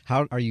delivery.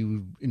 How are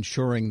you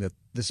ensuring that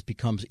this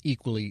becomes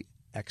equally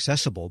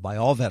accessible by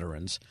all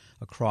veterans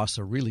across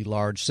a really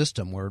large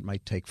system where it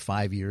might take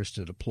 5 years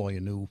to deploy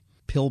a new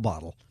pill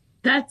bottle?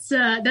 That's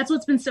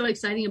what's been so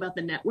exciting about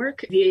the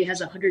network. VA has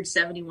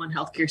 171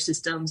 healthcare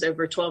systems,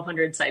 over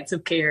 1,200 sites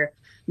of care,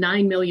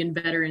 9 million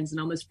veterans, and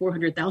almost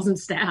 400,000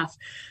 staff.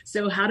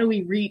 So how do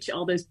we reach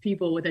all those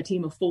people with a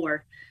team of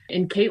 4?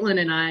 And Caitlin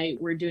and I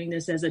were doing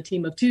this as a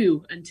team of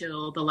 2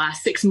 until the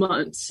last 6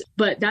 months.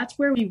 But that's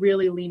where we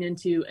really lean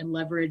into and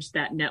leverage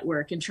that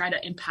network and try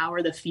to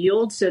empower the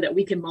field so that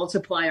we can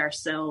multiply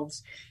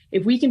ourselves.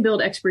 If we can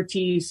build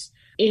expertise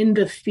in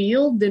the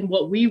field, then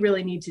what we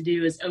really need to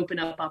do is open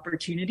up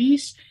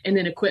opportunities and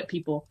then equip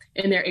people,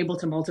 and they're able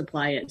to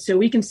multiply it. So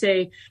we can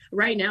say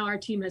right now our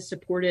team has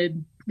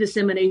supported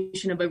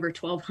dissemination of over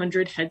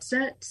 1,200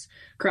 headsets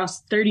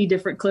across 30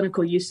 different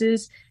clinical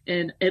uses,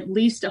 and at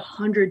least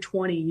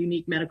 120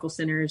 unique medical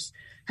centers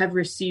have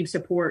received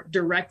support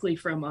directly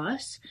from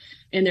us.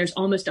 And there's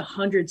almost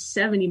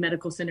 170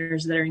 medical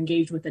centers that are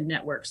engaged with the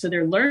network. So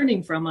they're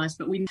learning from us,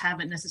 but we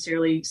haven't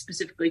necessarily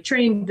specifically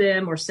trained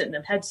them or sent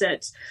them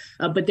headsets,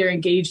 but they're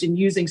engaged in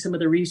using some of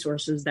the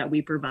resources that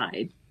we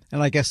provide.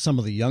 And I guess some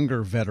of the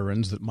younger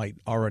veterans that might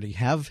already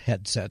have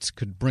headsets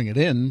could bring it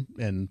in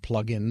and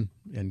plug in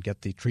and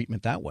get the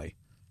treatment that way.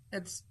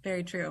 It's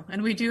very true.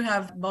 And we do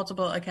have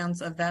multiple accounts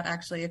of that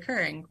actually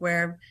occurring,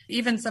 where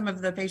even some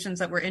of the patients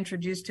that were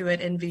introduced to it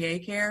in VA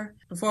care,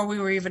 before we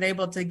were even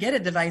able to get a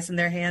device in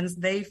their hands,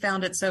 they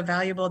found it so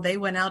valuable, they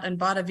went out and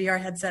bought a VR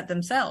headset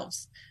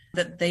themselves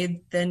that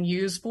they then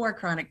use for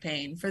chronic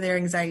pain, for their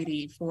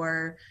anxiety,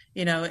 for,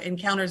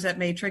 encounters that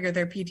may trigger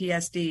their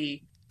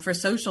PTSD, for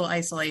social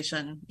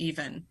isolation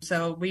even.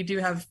 So we do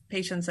have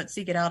patients that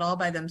seek it out all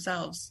by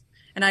themselves.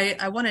 And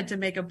I wanted to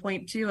make a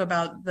point, too,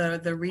 about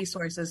the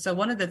resources. So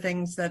one of the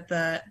things that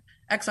the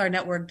XR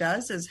network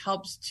does is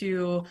helps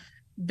to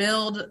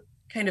build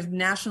kind of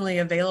nationally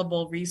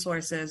available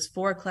resources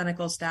for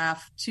clinical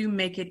staff to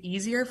make it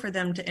easier for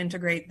them to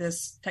integrate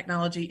this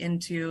technology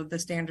into the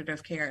standard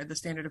of care, the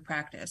standard of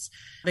practice.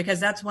 Because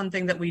that's one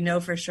thing that we know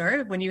for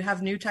sure. When you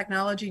have new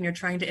technology and you're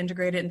trying to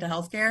integrate it into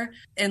healthcare,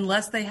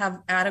 unless they have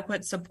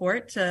adequate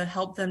support to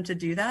help them to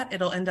do that,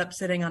 it'll end up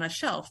sitting on a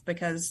shelf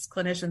because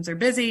clinicians are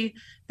busy,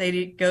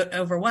 they get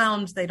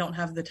overwhelmed, they don't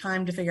have the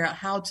time to figure out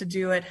how to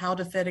do it, how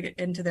to fit it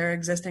into their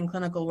existing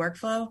clinical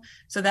workflow.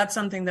 So that's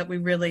something that we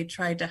really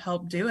tried to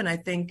help do, and I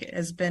think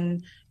has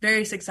been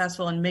very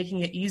successful in making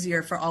it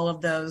easier for all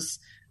of those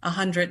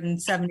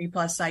 170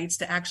 plus sites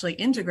to actually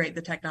integrate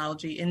the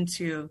technology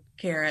into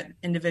care at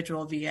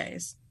individual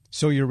VAs.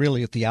 So you're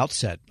really at the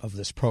outset of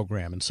this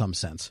program in some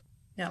sense.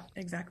 Yeah,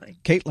 exactly.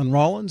 Caitlin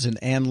Rollins and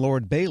Ann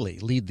Lord Bailey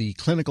lead the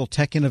Clinical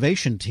Tech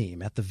Innovation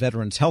Team at the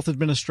Veterans Health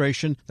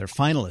Administration. They're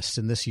finalists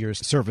in this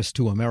year's Service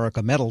to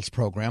America Medals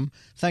program.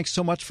 Thanks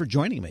so much for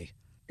joining me.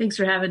 Thanks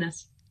for having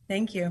us.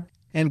 Thank you.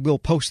 And we'll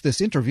post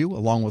this interview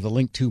along with a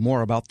link to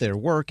more about their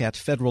work at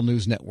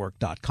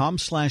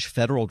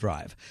federalnewsnetwork.com/Federal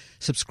Drive.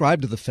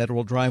 Subscribe to the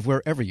Federal Drive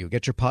wherever you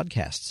get your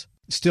podcasts.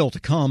 Still to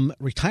come,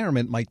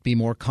 retirement might be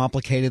more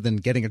complicated than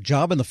getting a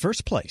job in the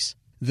first place.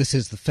 This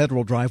is the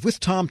Federal Drive with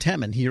Tom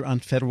Temin here on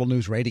Federal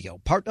News Radio,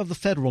 part of the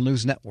Federal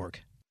News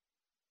Network.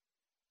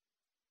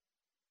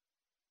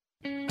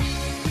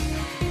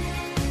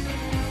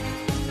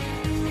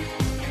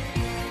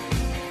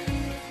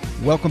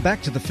 Welcome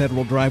back to the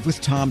Federal Drive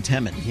with Tom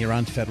Temin here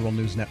on Federal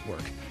News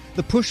Network.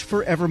 The push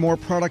for ever more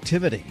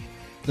productivity,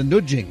 the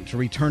nudging to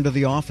return to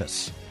the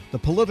office, the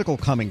political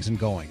comings and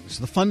goings,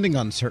 the funding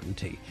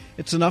uncertainty.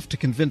 It's enough to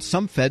convince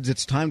some feds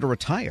it's time to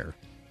retire.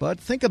 But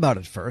think about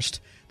it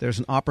first. There's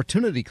an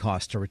opportunity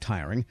cost to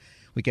retiring.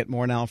 We get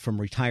more now from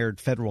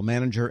retired federal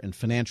manager and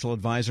financial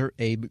advisor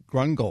Abe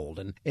Grungold.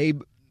 And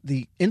Abe,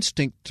 the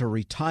instinct to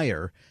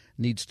retire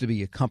needs to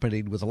be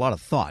accompanied with a lot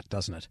of thought,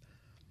 doesn't it?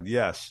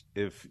 Yes.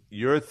 If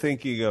you're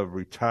thinking of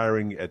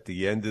retiring at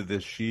the end of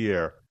this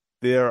year,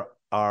 there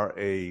are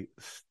a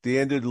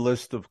standard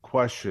list of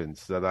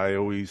questions that I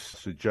always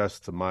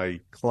suggest to my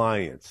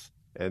clients.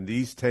 And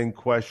these 10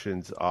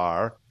 questions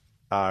are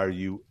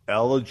you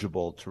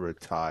eligible to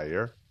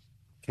retire?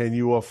 Can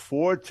you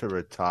afford to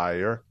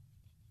retire?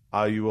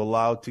 Are you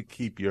allowed to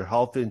keep your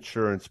health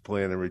insurance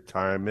plan in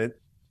retirement?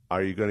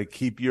 Are you going to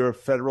keep your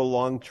federal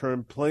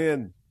long-term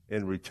plan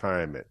in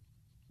retirement?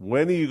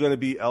 When are you going to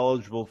be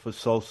eligible for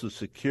Social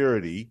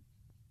Security?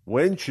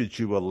 When should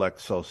you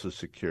elect Social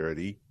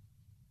Security?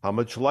 How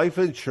much life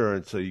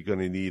insurance are you going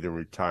to need in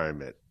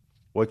retirement?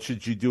 What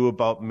should you do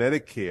about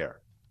Medicare?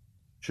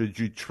 Should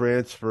you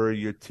transfer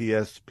your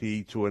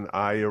TSP to an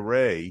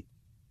IRA?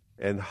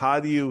 And how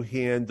do you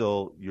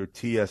handle your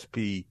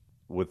TSP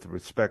with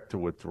respect to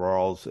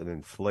withdrawals and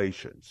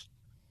inflations?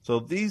 So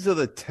these are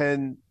the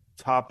 10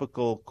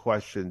 topical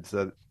questions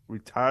that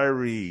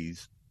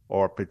retirees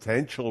or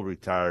potential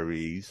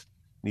retirees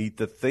need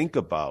to think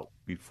about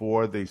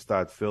before they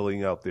start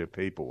filling out their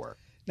paperwork.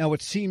 Now,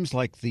 it seems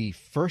like the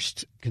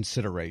first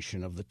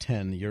consideration of the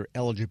 10, your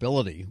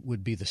eligibility,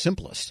 would be the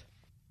simplest.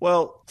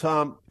 Well,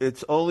 Tom,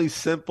 it's only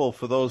simple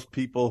for those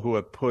people who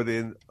have put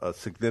in a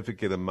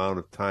significant amount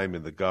of time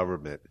in the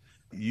government.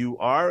 You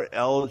are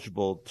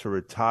eligible to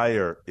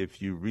retire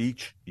if you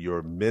reach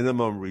your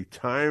minimum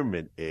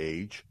retirement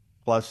age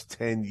plus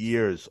 10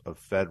 years of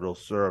federal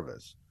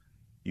service.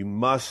 You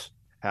must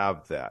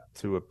have that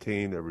to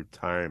obtain a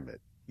retirement.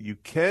 You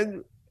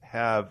can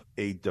have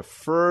a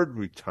deferred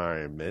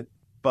retirement,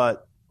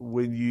 but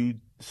when you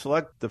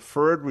select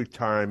deferred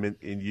retirement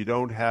and you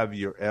don't have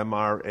your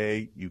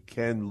MRA, you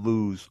can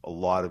lose a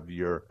lot of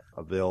your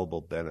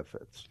available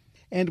benefits.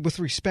 And with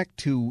respect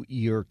to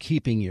your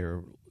keeping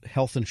your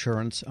health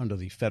insurance under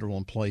the federal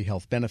employee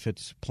health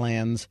benefits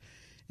plans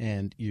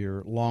and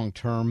your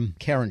long-term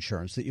care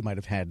insurance that you might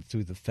have had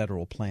through the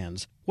federal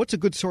plans, what's a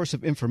good source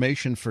of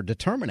information for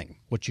determining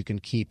what you can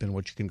keep and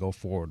what you can go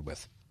forward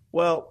with?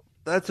 Well,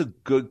 that's a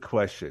good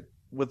question.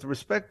 With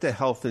respect to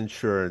health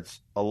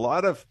insurance, a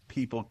lot of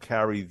people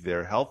carry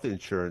their health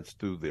insurance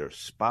through their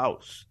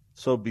spouse.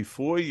 So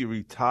before you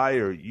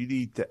retire, you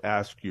need to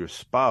ask your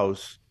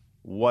spouse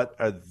what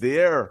are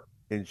their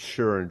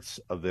insurance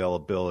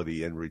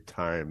availability in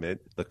retirement,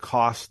 the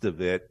cost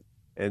of it,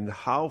 and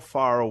how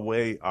far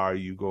away are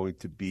you going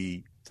to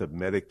be to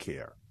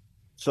Medicare.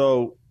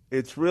 So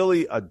it's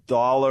really a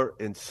dollar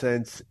and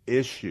cents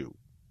issue.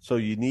 So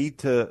you need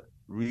to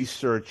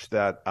research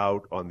that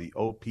out on the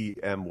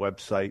OPM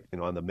website and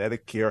on the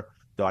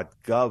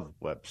Medicare.gov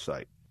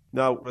website.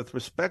 Now, with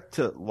respect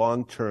to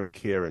long-term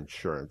care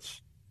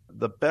insurance,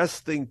 the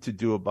best thing to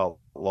do about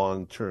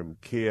long-term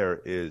care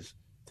is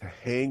to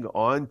hang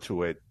on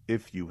to it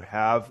if you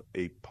have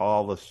a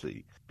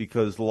policy,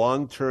 because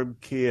long-term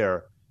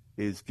care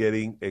is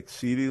getting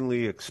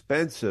exceedingly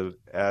expensive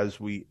as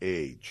we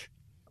age.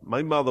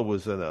 My mother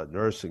was in a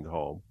nursing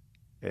home,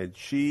 and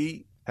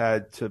she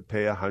had to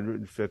pay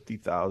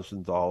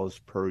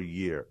 $150,000 per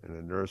year in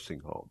a nursing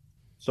home.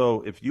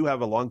 So if you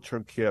have a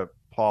long-term care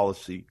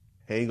policy,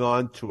 hang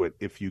on to it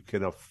if you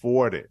can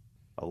afford it.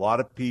 A lot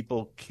of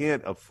people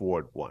can't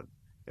afford one.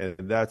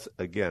 And that's,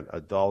 again,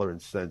 a dollar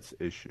and cents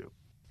issue.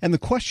 And the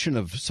question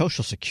of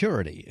Social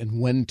Security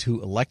and when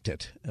to elect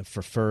it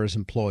for FERS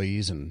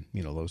employees and,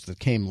 those that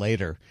came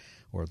later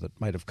or that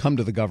might have come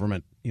to the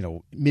government,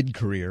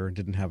 mid-career and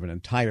didn't have an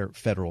entire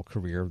federal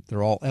career,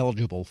 they're all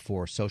eligible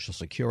for Social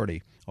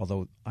Security.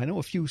 Although I know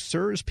a few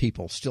SERS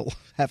people still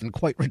haven't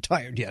quite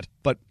retired yet.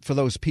 But for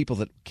those people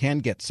that can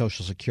get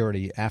Social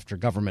Security after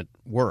government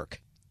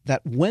work,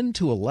 that when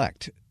to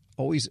elect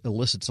always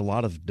elicits a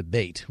lot of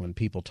debate when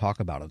people talk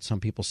about it. Some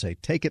people say,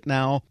 take it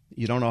now.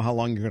 You don't know how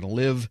long you're going to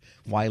live.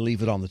 Why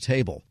leave it on the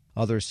table?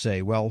 Others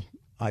say, well,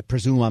 I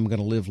presume I'm going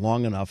to live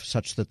long enough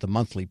such that the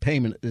monthly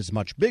payment is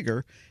much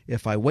bigger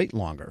if I wait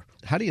longer.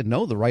 How do you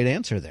know the right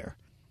answer there?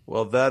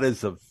 Well, that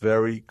is a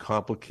very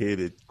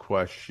complicated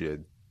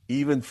question.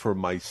 Even for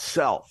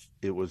myself,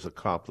 it was a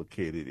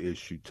complicated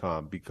issue,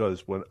 Tom,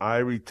 because when I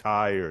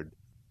retired,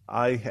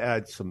 I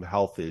had some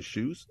health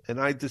issues, and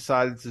I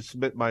decided to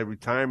submit my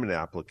retirement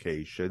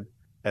application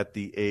at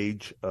the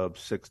age of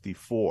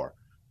 64.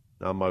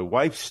 Now, my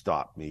wife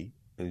stopped me,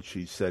 and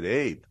she said,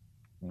 Abe,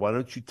 why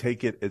don't you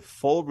take it at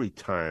full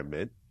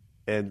retirement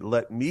and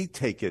let me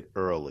take it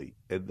early?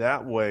 And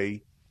that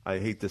way, I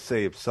hate to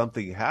say, if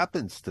something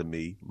happens to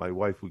me, my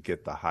wife would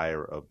get the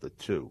higher of the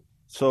two.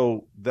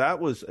 So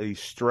that was a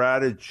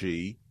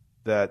strategy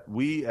that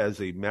we as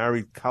a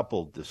married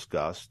couple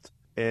discussed,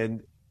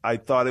 and I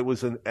thought it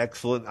was an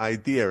excellent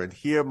idea. And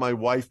here my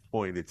wife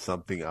pointed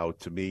something out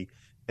to me,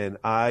 and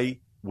I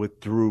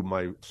withdrew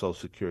my Social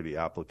Security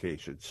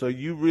application. So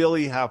you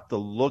really have to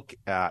look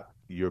at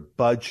your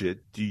budget.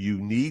 Do you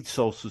need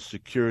Social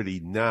Security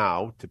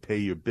now to pay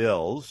your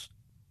bills?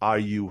 Are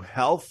you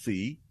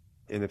healthy?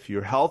 And if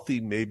you're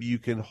healthy, maybe you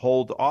can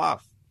hold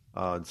off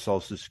on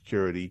Social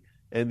Security.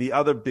 And the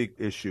other big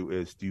issue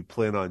is, do you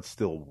plan on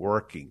still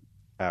working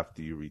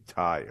after you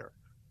retire?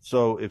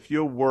 So if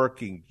you're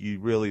working, you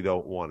really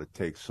don't want to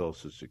take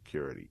Social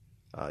Security.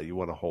 You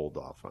want to hold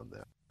off on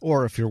that.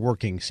 Or if you're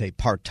working, say,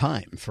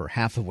 part-time for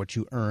half of what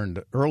you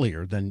earned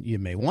earlier, then you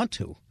may want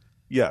to.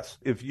 Yes.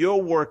 If you're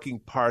working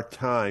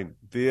part-time,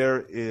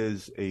 there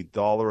is a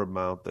dollar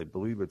amount, I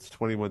believe it's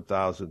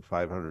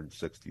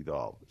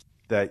 $21,560,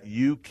 that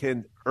you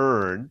can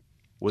earn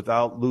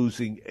without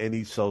losing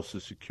any Social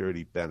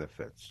Security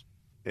benefits.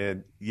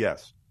 And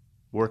yes,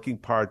 working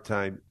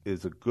part-time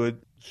is a good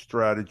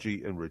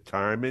strategy in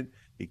retirement.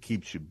 It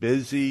keeps you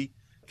busy,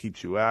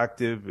 keeps you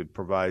active, it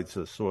provides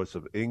a source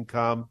of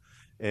income,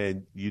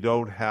 and you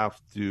don't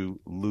have to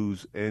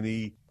lose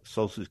any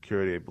Social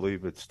Security. I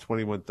believe it's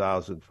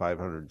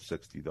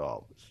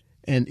 $21,560.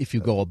 And if you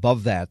go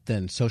above that,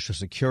 then Social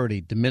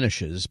Security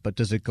diminishes, but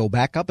does it go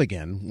back up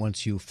again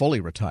once you fully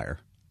retire?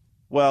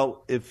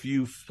 Well, if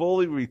you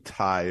fully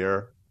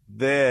retire,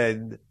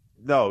 then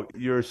no,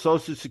 your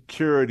Social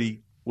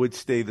Security would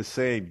stay the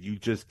same. You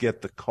just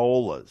get the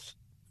COLAs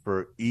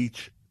for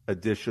each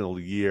additional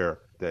year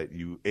that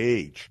you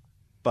age.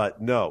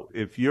 But no,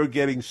 if you're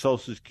getting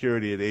Social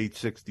Security at age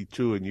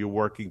 62 and you're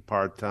working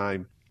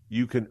part-time,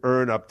 you can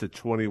earn up to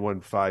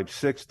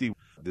 $21,560.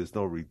 There's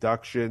no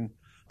reduction.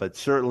 But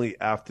certainly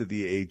after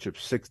the age of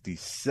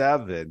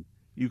 67,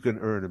 you can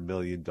earn $1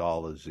 million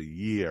a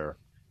year,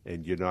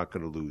 and you're not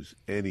going to lose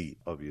any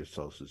of your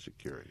Social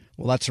Security.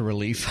 Well, that's a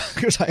relief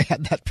because I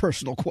had that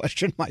personal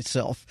question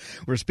myself.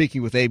 We're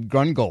speaking with Abe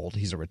Grungold.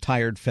 He's a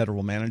retired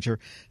federal manager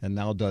and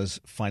now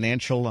does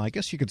financial, I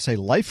guess you could say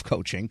life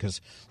coaching,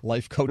 because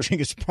life coaching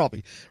is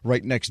probably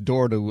right next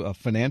door to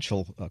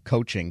financial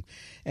coaching.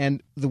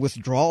 And the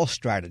withdrawal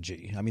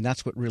strategy, I mean,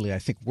 that's what really I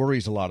think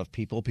worries a lot of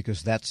people,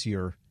 because that's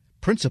your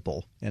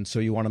principal. And so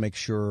you want to make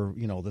sure,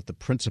 that the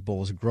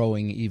principal is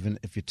growing even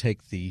if you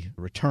take the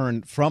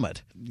return from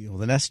it,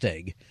 the nest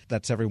egg.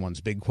 That's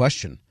everyone's big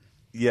question.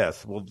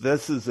 Yes. Well,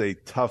 this is a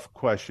tough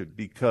question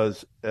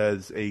because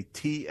as a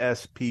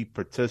TSP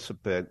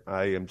participant,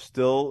 I am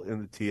still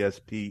in the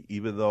TSP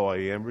even though I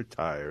am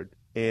retired.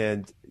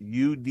 And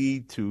you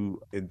need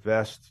to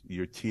invest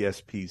your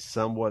TSP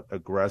somewhat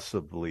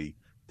aggressively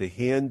to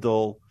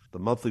handle the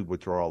monthly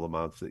withdrawal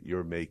amounts that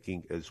you're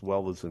making as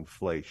well as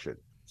inflation.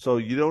 So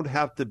you don't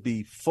have to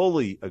be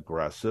fully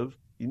aggressive.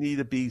 You need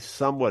to be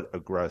somewhat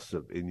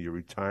aggressive in your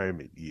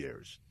retirement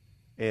years.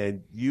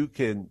 And you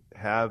can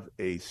have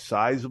a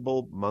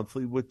sizable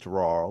monthly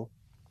withdrawal.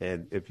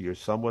 And if you're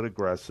somewhat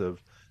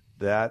aggressive,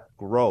 that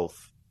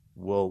growth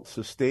will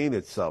sustain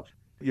itself.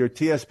 Your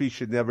TSP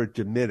should never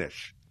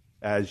diminish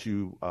as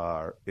you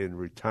are in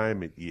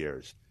retirement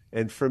years.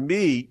 And for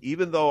me,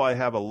 even though I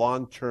have a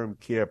long-term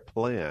care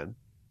plan,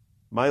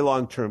 my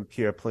long-term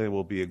care plan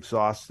will be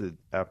exhausted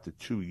after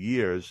 2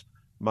 years.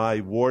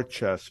 My war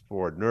chest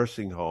for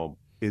nursing home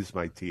is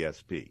my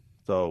TSP.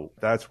 So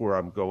that's where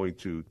I'm going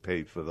to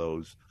pay for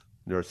those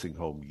nursing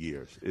home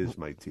years, is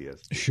my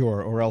TSP.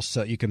 Sure, or else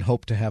you can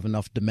hope to have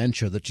enough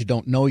dementia that you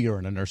don't know you're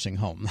in a nursing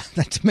home.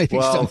 That's maybe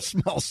some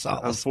small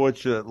solace.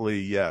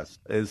 Unfortunately, yes.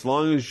 As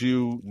long as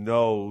you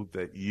know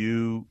that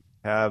you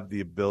have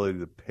the ability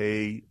to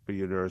pay for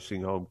your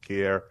nursing home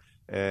care.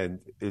 And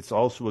it's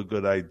also a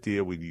good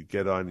idea when you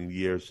get on in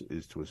years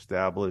is to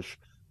establish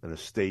an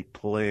estate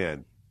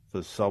plan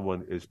so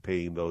someone is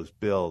paying those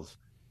bills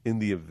in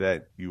the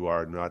event you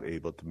are not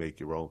able to make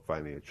your own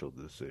financial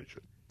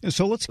decision.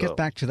 So let's get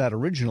back to that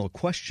original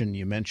question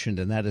you mentioned,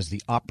 and that is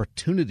the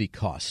opportunity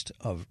cost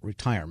of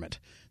retirement.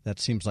 That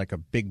seems like a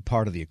big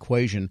part of the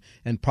equation,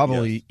 and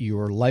probably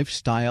your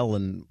lifestyle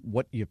and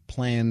what you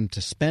plan to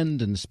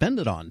spend and spend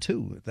it on,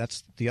 too.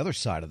 That's the other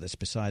side of this,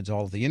 besides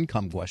all of the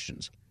income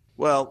questions.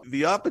 Well,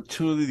 the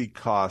opportunity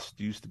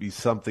cost used to be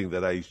something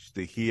that I used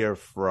to hear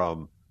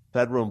from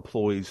federal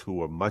employees who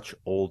were much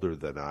older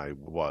than I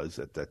was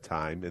at that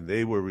time, and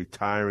they were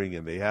retiring,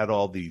 and they had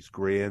all these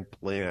grand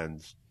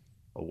plans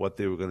of what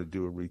they were going to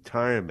do in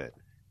retirement.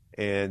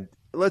 And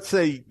let's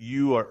say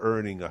you are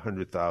earning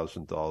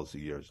 $100,000 a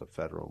year as a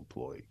federal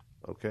employee,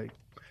 okay?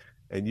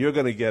 And you're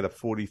going to get a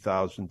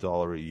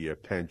 $40,000 a year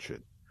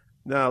pension.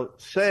 Now,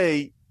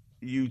 say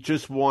you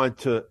just want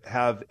to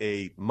have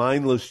a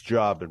mindless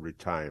job in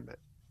retirement.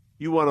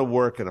 You want to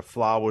work in a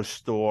flower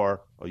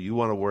store, or you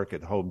want to work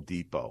at Home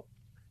Depot.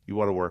 You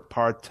want to work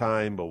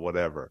part-time or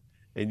whatever.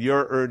 And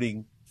you're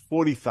earning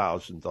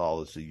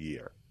 $40,000 a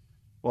year.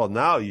 Well,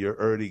 now you're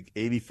earning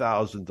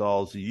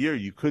 $80,000 a year.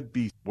 You could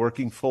be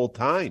working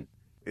full-time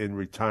in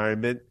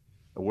retirement,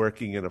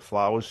 working in a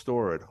flower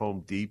store at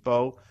Home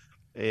Depot,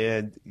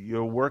 and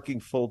you're working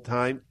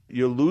full-time.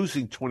 You're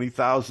losing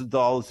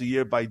 $20,000 a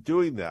year by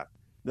doing that.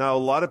 Now, a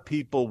lot of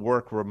people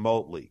work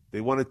remotely.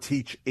 They want to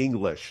teach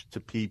English to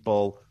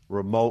people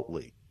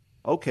remotely.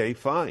 Okay,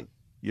 fine.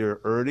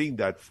 You're earning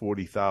that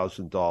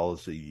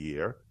 $40,000 a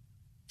year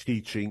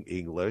teaching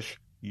English.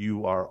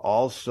 You are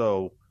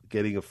also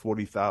getting a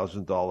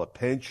 $40,000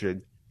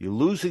 pension. You're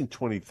losing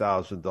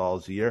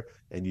 $20,000 a year,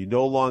 and you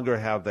no longer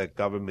have that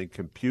government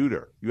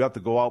computer. You have to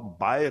go out and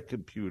buy a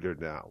computer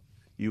now.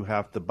 You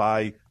have to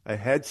buy a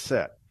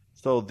headset.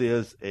 So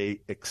there's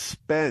a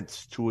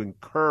expense to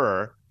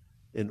incur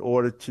in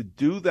order to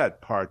do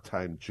that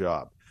part-time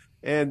job.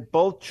 And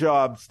both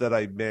jobs that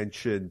I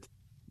mentioned,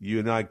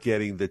 you're not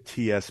getting the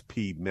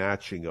TSP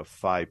matching of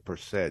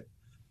 5%,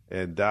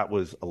 and that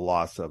was a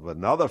loss of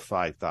another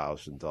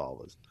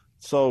 $5,000.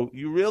 So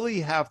you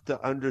really have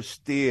to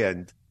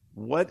understand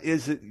what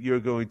is it you're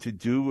going to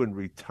do in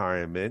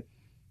retirement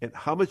and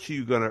how much are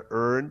you going to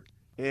earn.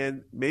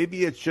 And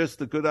maybe it's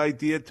just a good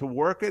idea to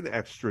work an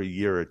extra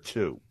year or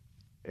two.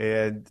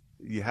 And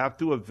you have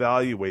to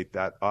evaluate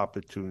that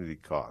opportunity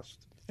cost.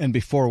 And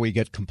before we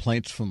get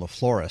complaints from the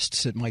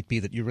florists, it might be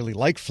that you really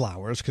like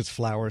flowers, because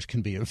flowers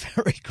can be a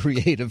very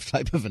creative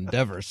type of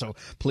endeavor. So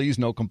please,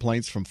 no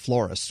complaints from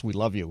florists. We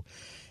love you.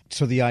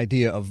 So the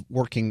idea of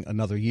working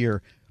another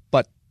year,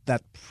 but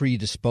that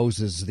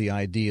predisposes the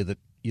idea that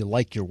you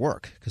like your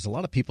work, because a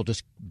lot of people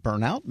just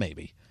burn out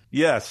maybe.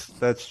 Yes,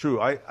 that's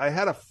true. I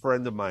had a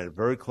friend of mine, a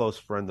very close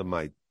friend of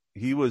mine.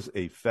 He was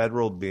a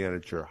federal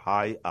manager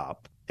high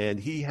up, and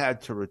he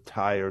had to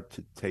retire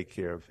to take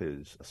care of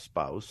his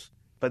spouse,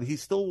 but he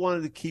still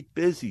wanted to keep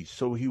busy.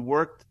 So he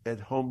worked at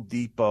Home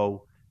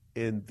Depot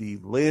in the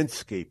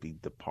landscaping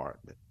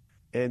department.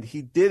 And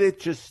he did it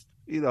just,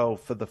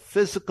 for the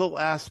physical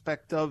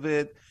aspect of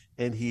it,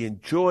 and he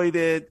enjoyed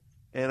it.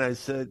 And I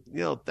said,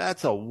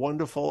 that's a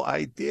wonderful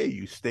idea.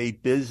 You stay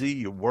busy,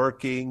 you're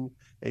working,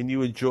 and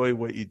you enjoy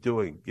what you're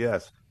doing.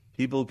 Yes,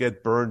 people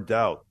get burned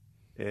out.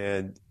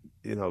 And,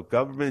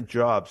 government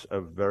jobs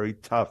are very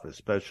tough,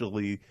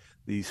 especially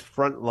these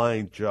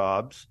frontline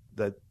jobs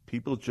that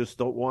people just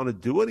don't want to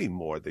do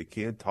anymore. They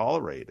can't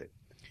tolerate it.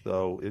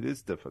 So it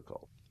is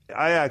difficult.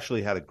 I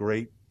actually had a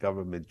great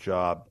government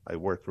job. I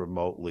worked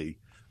remotely,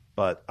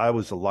 but I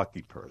was a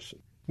lucky person.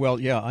 Well,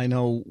 yeah, I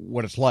know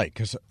what it's like,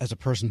 because as a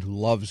person who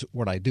loves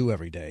what I do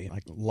every day, I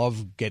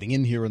love getting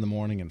in here in the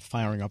morning and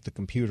firing up the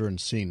computer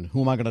and seeing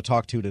who am I going to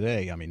talk to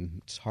today. I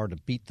mean, it's hard to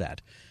beat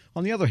that.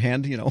 On the other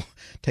hand,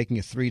 taking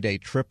a 3-day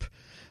trip,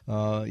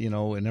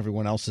 and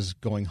everyone else is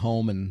going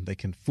home and they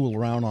can fool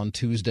around on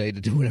Tuesday to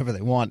do whatever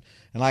they want,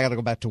 and I got to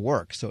go back to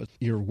work. So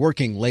you're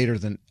working later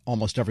than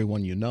almost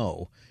everyone you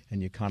know,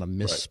 and you kind of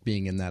miss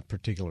being in that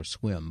particular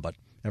swim. But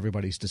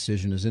everybody's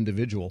decision is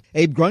individual.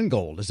 Abe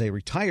Grungold is a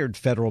retired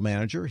federal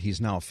manager.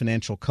 He's now a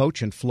financial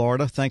coach in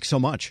Florida. Thanks so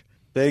much.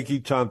 Thank you,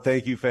 Tom.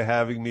 Thank you for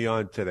having me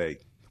on today.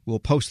 We'll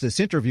post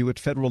this interview at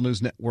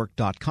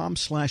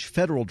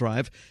federalnewsnetwork.com/Federal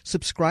Drive.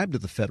 Subscribe to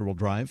the Federal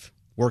Drive,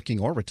 working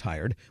or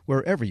retired,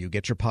 wherever you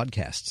get your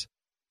podcasts.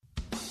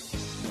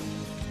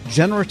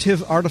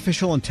 Generative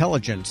artificial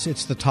intelligence.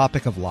 It's the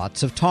topic of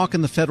lots of talk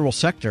in the federal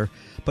sector,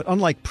 but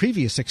unlike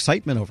previous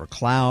excitement over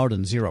cloud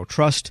and zero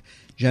trust,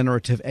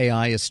 generative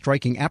AI is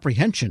striking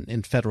apprehension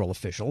in federal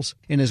officials.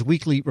 In his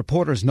weekly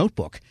Reporter's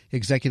Notebook,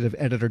 executive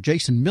editor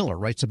Jason Miller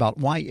writes about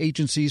why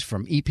agencies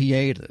from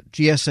EPA to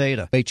GSA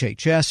to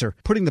HHS are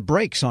putting the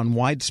brakes on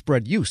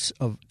widespread use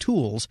of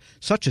tools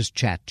such as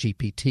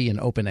ChatGPT and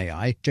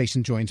OpenAI.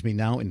 Jason joins me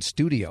now in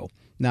studio.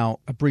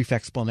 Now, a brief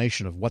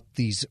explanation of what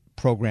these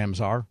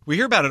programs are. We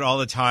hear about it all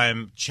the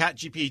time.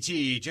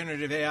 ChatGPT,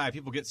 generative AI,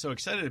 people get so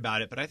excited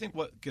about it. But I think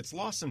what gets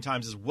lost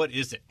sometimes is what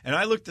is it? And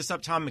I looked this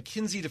up, Tom.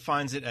 McKinsey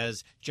defines it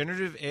as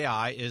generative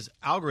AI is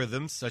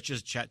algorithms such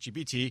as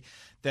ChatGPT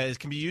that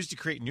can be used to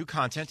create new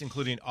content,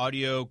 including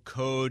audio,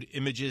 code,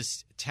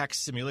 images,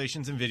 text,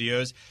 simulations, and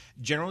videos.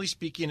 Generally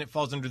speaking, it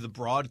falls under the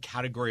broad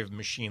category of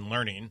machine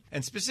learning.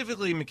 And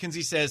specifically,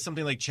 McKinsey says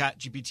something like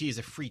ChatGPT is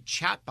a free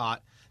chatbot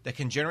that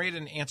can generate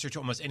an answer to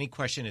almost any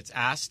question it's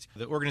asked.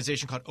 The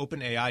organization called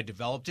OpenAI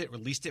developed it,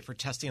 released it for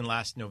testing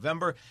last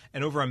November,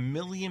 and over 1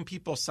 million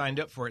people signed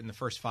up for it in the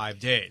first 5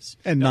 days.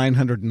 And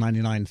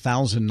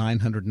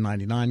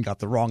 999,999 got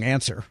the wrong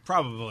answer.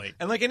 Probably.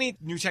 And like any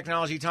new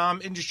technology,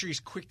 Tom, industry is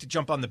quick to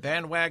jump on the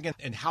bandwagon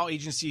and how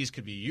agencies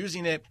could be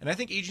using it. And I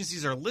think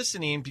agencies are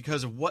listening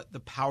because of what the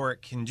power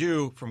it can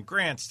do, from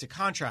grants to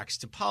contracts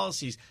to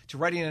policies to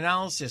writing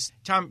analysis.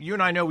 Tom, you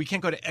and I know we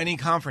can't go to any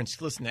conference,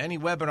 listen to any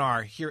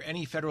webinar, hear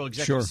any federal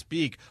executive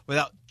speak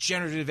without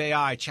generative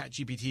AI,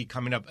 ChatGPT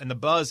coming up. And the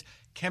buzz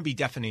can be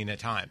deafening at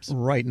times.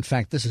 Right. In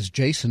fact, this is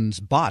Jason's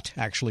bot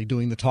actually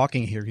doing the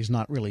talking here. He's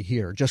not really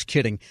here. Just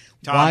kidding.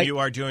 Tom, you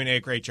are doing a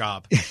great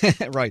job.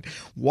 Right.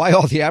 Why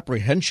all the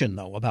apprehension,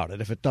 though, about it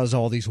if it does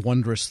all these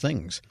wondrous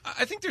things?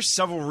 I think there's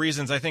several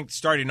reasons. I think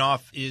starting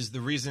off is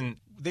the reason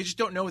they just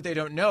don't know what they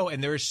don't know,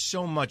 and there is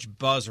so much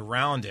buzz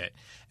around it.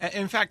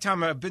 In fact,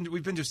 Tom,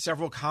 we've been to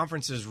several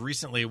conferences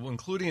recently,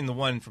 including the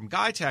one from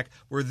GuyTech,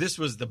 where this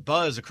was the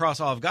buzz across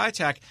all of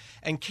GuyTech.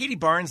 And Katie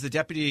Barnes, the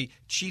Deputy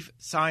Chief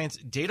Science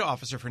Data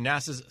Officer for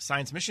NASA's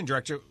Science Mission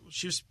Director,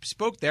 she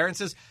spoke there and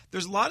says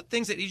there's a lot of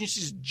things that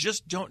agencies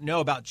just don't know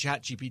about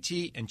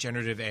ChatGPT and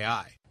generative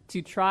AI.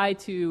 To try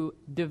to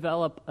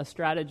develop a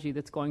strategy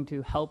that's going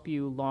to help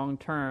you long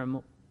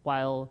term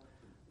while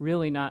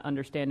really not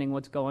understanding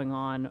what's going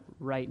on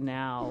right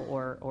now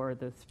or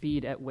the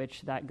speed at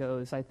which that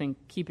goes. I think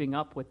keeping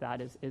up with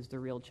that is the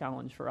real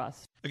challenge for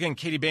us. Again,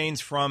 Katie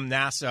Baines from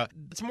NASA.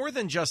 It's more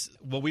than just,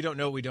 well, we don't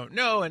know what we don't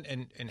know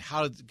and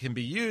how it can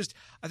be used.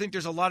 I think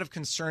there's a lot of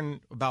concern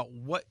about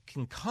what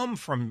can come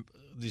from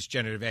this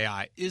generative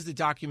AI. Is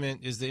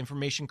the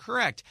information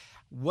correct?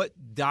 What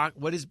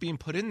is being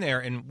put in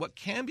there and what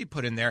can be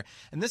put in there?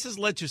 And this has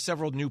led to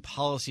several new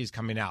policies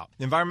coming out.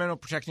 The Environmental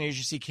Protection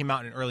Agency came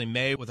out in early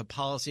May with a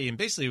policy, and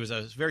basically it was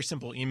a very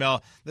simple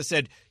email that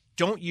said,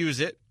 don't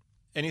use it,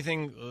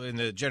 anything in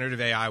the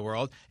generative AI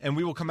world, and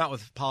we will come out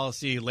with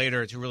policy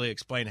later to really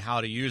explain how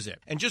to use it.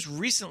 And just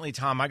recently,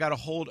 Tom, I got a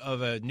hold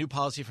of a new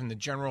policy from the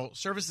General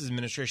Services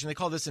Administration. They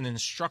call this an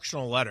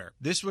instructional letter.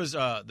 This was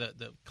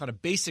the kind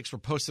of basics were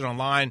posted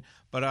online,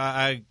 but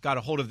I got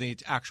a hold of the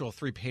actual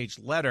 3-page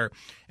letter.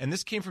 And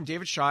this came from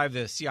David Shive,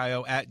 the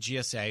CIO at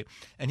GSA,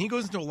 and he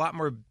goes into a lot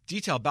more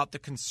detail about the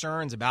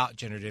concerns about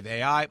generative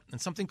AI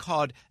and something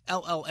called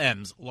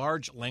LLMs,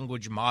 large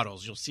language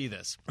models. You'll see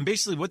this. And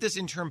basically what this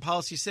interim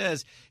policy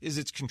says is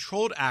it's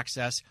controlled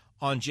access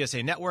on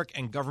GSA network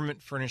and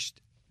government-furnished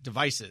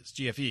devices,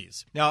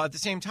 GFEs. Now, at the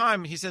same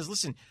time, he says,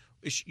 listen,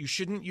 you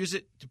shouldn't use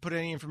it to put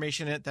any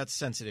information in it that's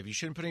sensitive. You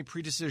shouldn't put any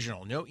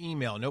pre-decisional, no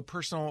email, no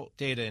personal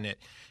data in it.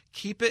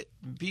 Keep it,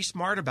 be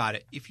smart about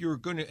it. If you're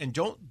going to, and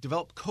don't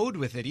develop code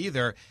with it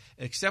either,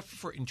 except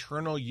for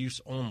internal use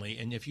only.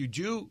 And if you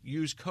do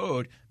use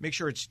code, make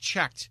sure it's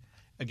checked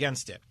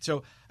against it.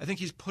 So I think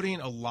he's putting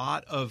a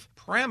lot of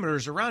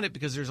parameters around it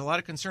because there's a lot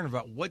of concern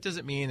about what does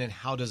it mean and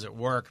how does it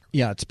work.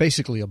 Yeah, it's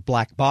basically a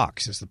black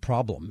box is the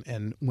problem.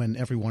 And when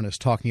everyone is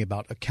talking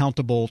about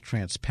accountable,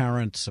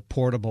 transparent,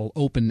 supportable,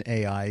 open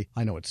AI,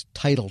 I know it's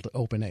titled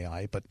open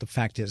AI, but the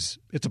fact is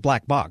it's a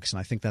black box. And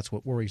I think that's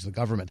what worries the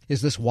government.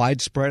 Is this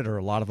widespread or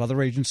a lot of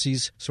other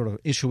agencies sort of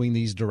issuing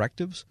these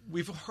directives?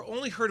 We've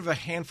only heard of a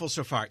handful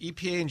so far.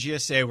 EPA and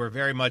GSA were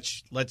very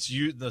much let's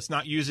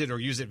not use it or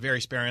use it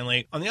very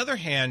sparingly. On the other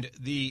hand,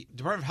 the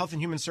Department of Health and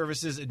Human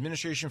Services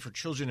Administration for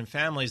Children and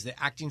Families, the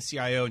acting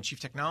CIO and Chief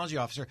Technology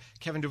Officer,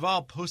 Kevin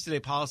Duvall, posted a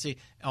policy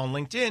on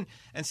LinkedIn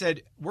and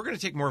said, we're going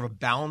to take more of a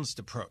balanced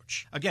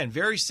approach. Again,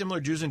 very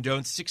similar do's and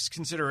don'ts, 6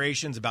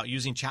 considerations about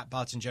using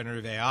chatbots and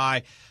generative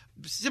AI.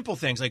 Simple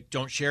things like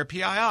don't share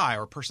PII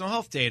or personal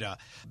health data.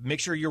 Make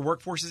sure your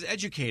workforce is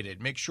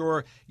educated. Make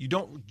sure you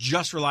don't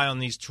just rely on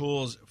these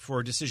tools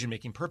for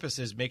decision-making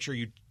purposes. Make sure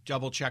you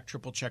double-check,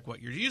 triple-check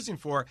what you're using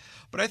for.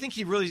 But I think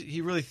he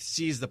really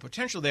sees the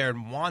potential there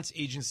and wants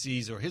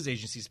agencies, or his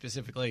agency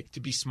specifically, to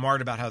be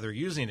smart about how they're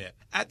using it.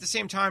 At the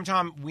same time,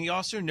 Tom, we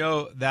also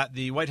know that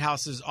the White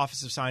House's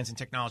Office of Science and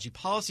Technology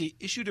Policy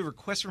issued a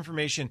request for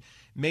information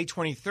May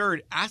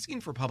 23rd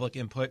asking for public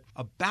input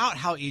about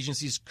how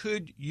agencies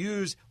could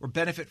use or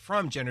benefit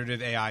from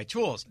generative AI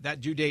tools. That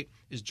due date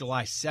is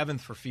July 7th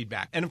for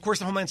feedback. And of course,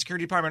 the Homeland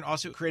Security Department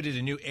also created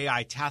a new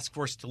AI task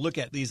force to look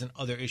at these and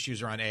other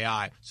issues around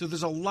AI. So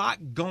there's a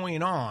lot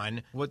going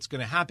on. What's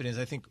going to happen is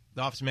I think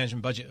the Office of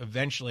Management Budget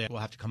eventually will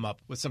have to come up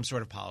with some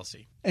sort of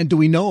policy. And do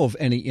we know of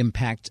any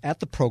impact at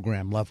the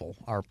program level?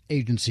 Are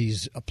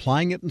agencies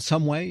applying it in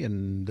some way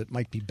and that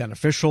might be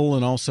beneficial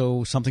and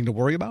also something to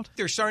worry about?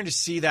 They're starting to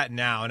see that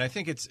now, and I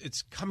think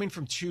it's coming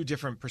from two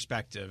different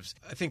perspectives.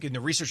 I think in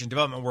the research and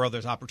development world,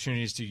 there's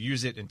opportunities to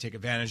use it and take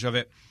advantage of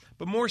it.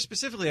 But more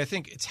specifically, I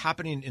think it's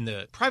happening in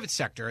the private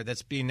sector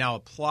that's being now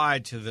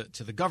applied to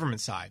the government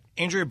side.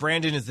 Andrea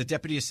Brandon is the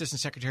Deputy Assistant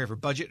Secretary for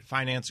Budget,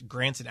 Finance,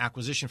 Grants, and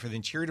Acquisition for the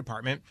Interior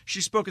Department. She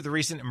spoke at the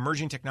recent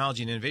Emerging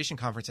Technology and Innovation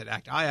Conference at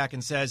ACT-IAC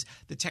and says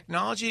the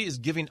technology is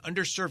giving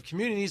underserved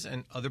communities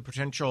and other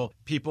potential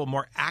people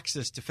more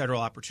access to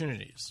federal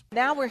opportunities.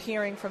 Now we're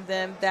hearing from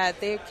them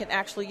that they can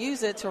actually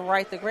use it to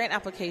write the grant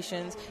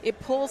applications. It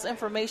pulls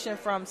information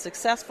from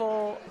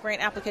successful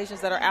grant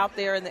applications that are out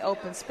there in the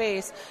open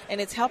space,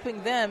 and it's helping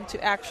them to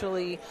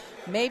actually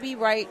maybe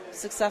write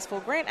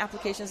successful grant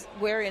applications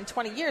where in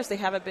 20 years they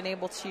haven't been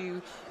able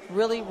to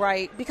really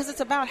write, because it's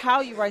about how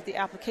you write the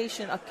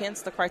application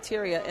against the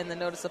criteria in the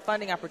notice of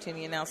funding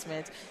opportunity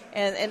announcement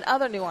and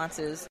other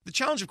nuances. The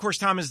challenge, of course,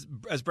 Tom, is,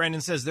 as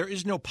Brandon says, there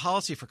is no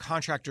policy for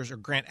contractors or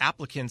grant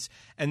applicants.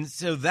 And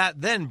so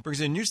that then brings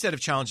a new set of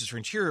challenges for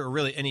Interior or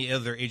really any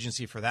other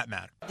agency for that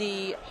matter.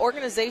 The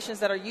organizations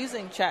that are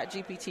using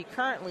ChatGPT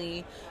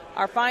currently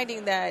are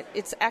finding that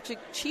it's actually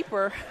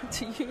cheaper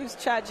to use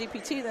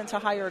ChatGPT than to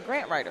hire a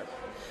grant writer.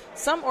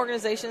 Some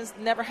organizations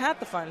never had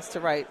the funds to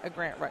hire a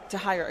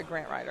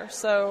grant writer.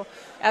 So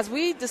as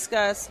we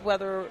discuss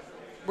whether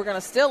we're going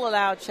to still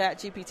allow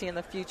ChatGPT in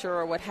the future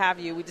or what have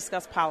you, we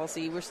discuss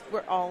policy.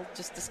 We're all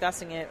just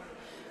discussing it.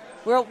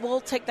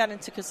 We'll take that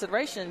into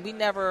consideration. We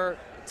never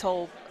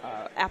told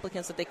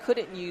applicants that they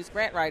couldn't use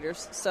grant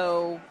writers,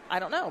 so I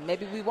don't know.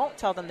 Maybe we won't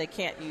tell them they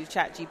can't use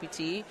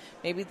ChatGPT.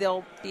 Maybe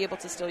they'll be able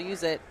to still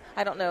use it.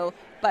 I don't know.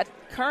 But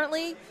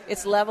currently,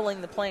 it's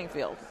leveling the playing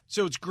field.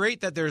 So it's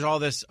great that there's all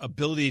this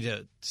ability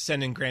to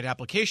send in grant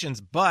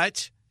applications,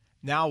 but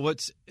now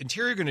what's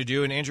Interior going to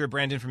do, and Andrea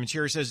Brandon from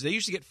Interior says they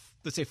used to get,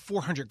 let's say,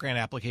 400 grant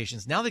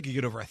applications. Now they could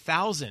get over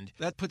 1,000.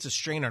 That puts a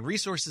strain on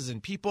resources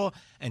and people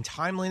and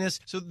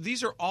timeliness. So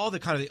these are all the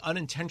kind of the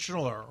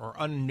unintentional or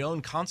unknown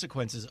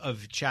consequences of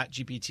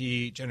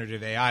ChatGPT,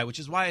 generative AI, which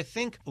is why I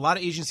think a lot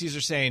of agencies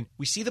are saying,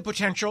 we see the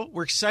potential,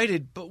 we're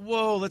excited, but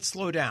whoa, let's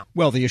slow down.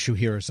 Well, the issue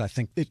here is I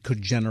think it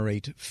could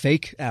generate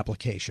fake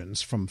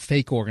applications from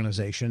fake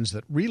organizations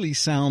that really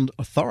sound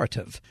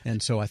authoritative.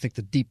 And so I think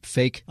the deep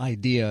fake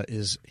idea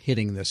is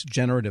hitting this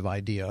generative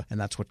idea,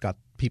 and that's what got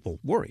people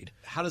worried.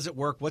 How does it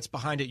work? What's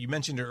behind it? You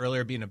mentioned it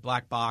earlier, being a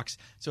black box.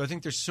 So I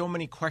think there's so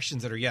many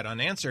questions that are yet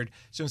unanswered.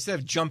 So instead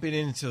of jumping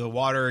into the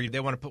water, they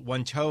want to put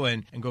one toe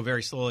in and go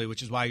very slowly,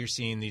 which is why you're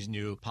seeing these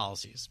new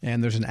policies.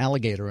 And there's an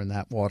alligator in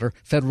that water.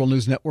 Federal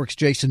News Network's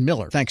Jason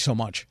Miller. Thanks so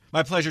much.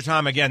 My pleasure,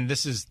 Tom. Again,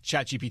 this is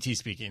ChatGPT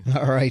speaking.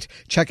 All right.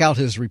 Check out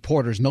his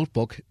reporter's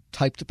notebook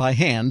typed by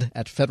hand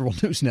at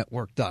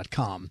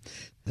federalnewsnetwork.com.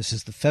 This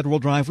is the Federal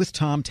Drive with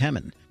Tom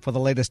Temin. For the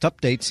latest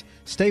updates,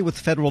 stay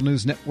with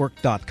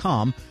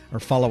federalnewsnetwork.com or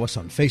follow us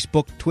on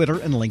Facebook, Twitter,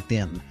 and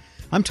LinkedIn.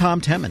 I'm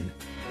Tom Temin.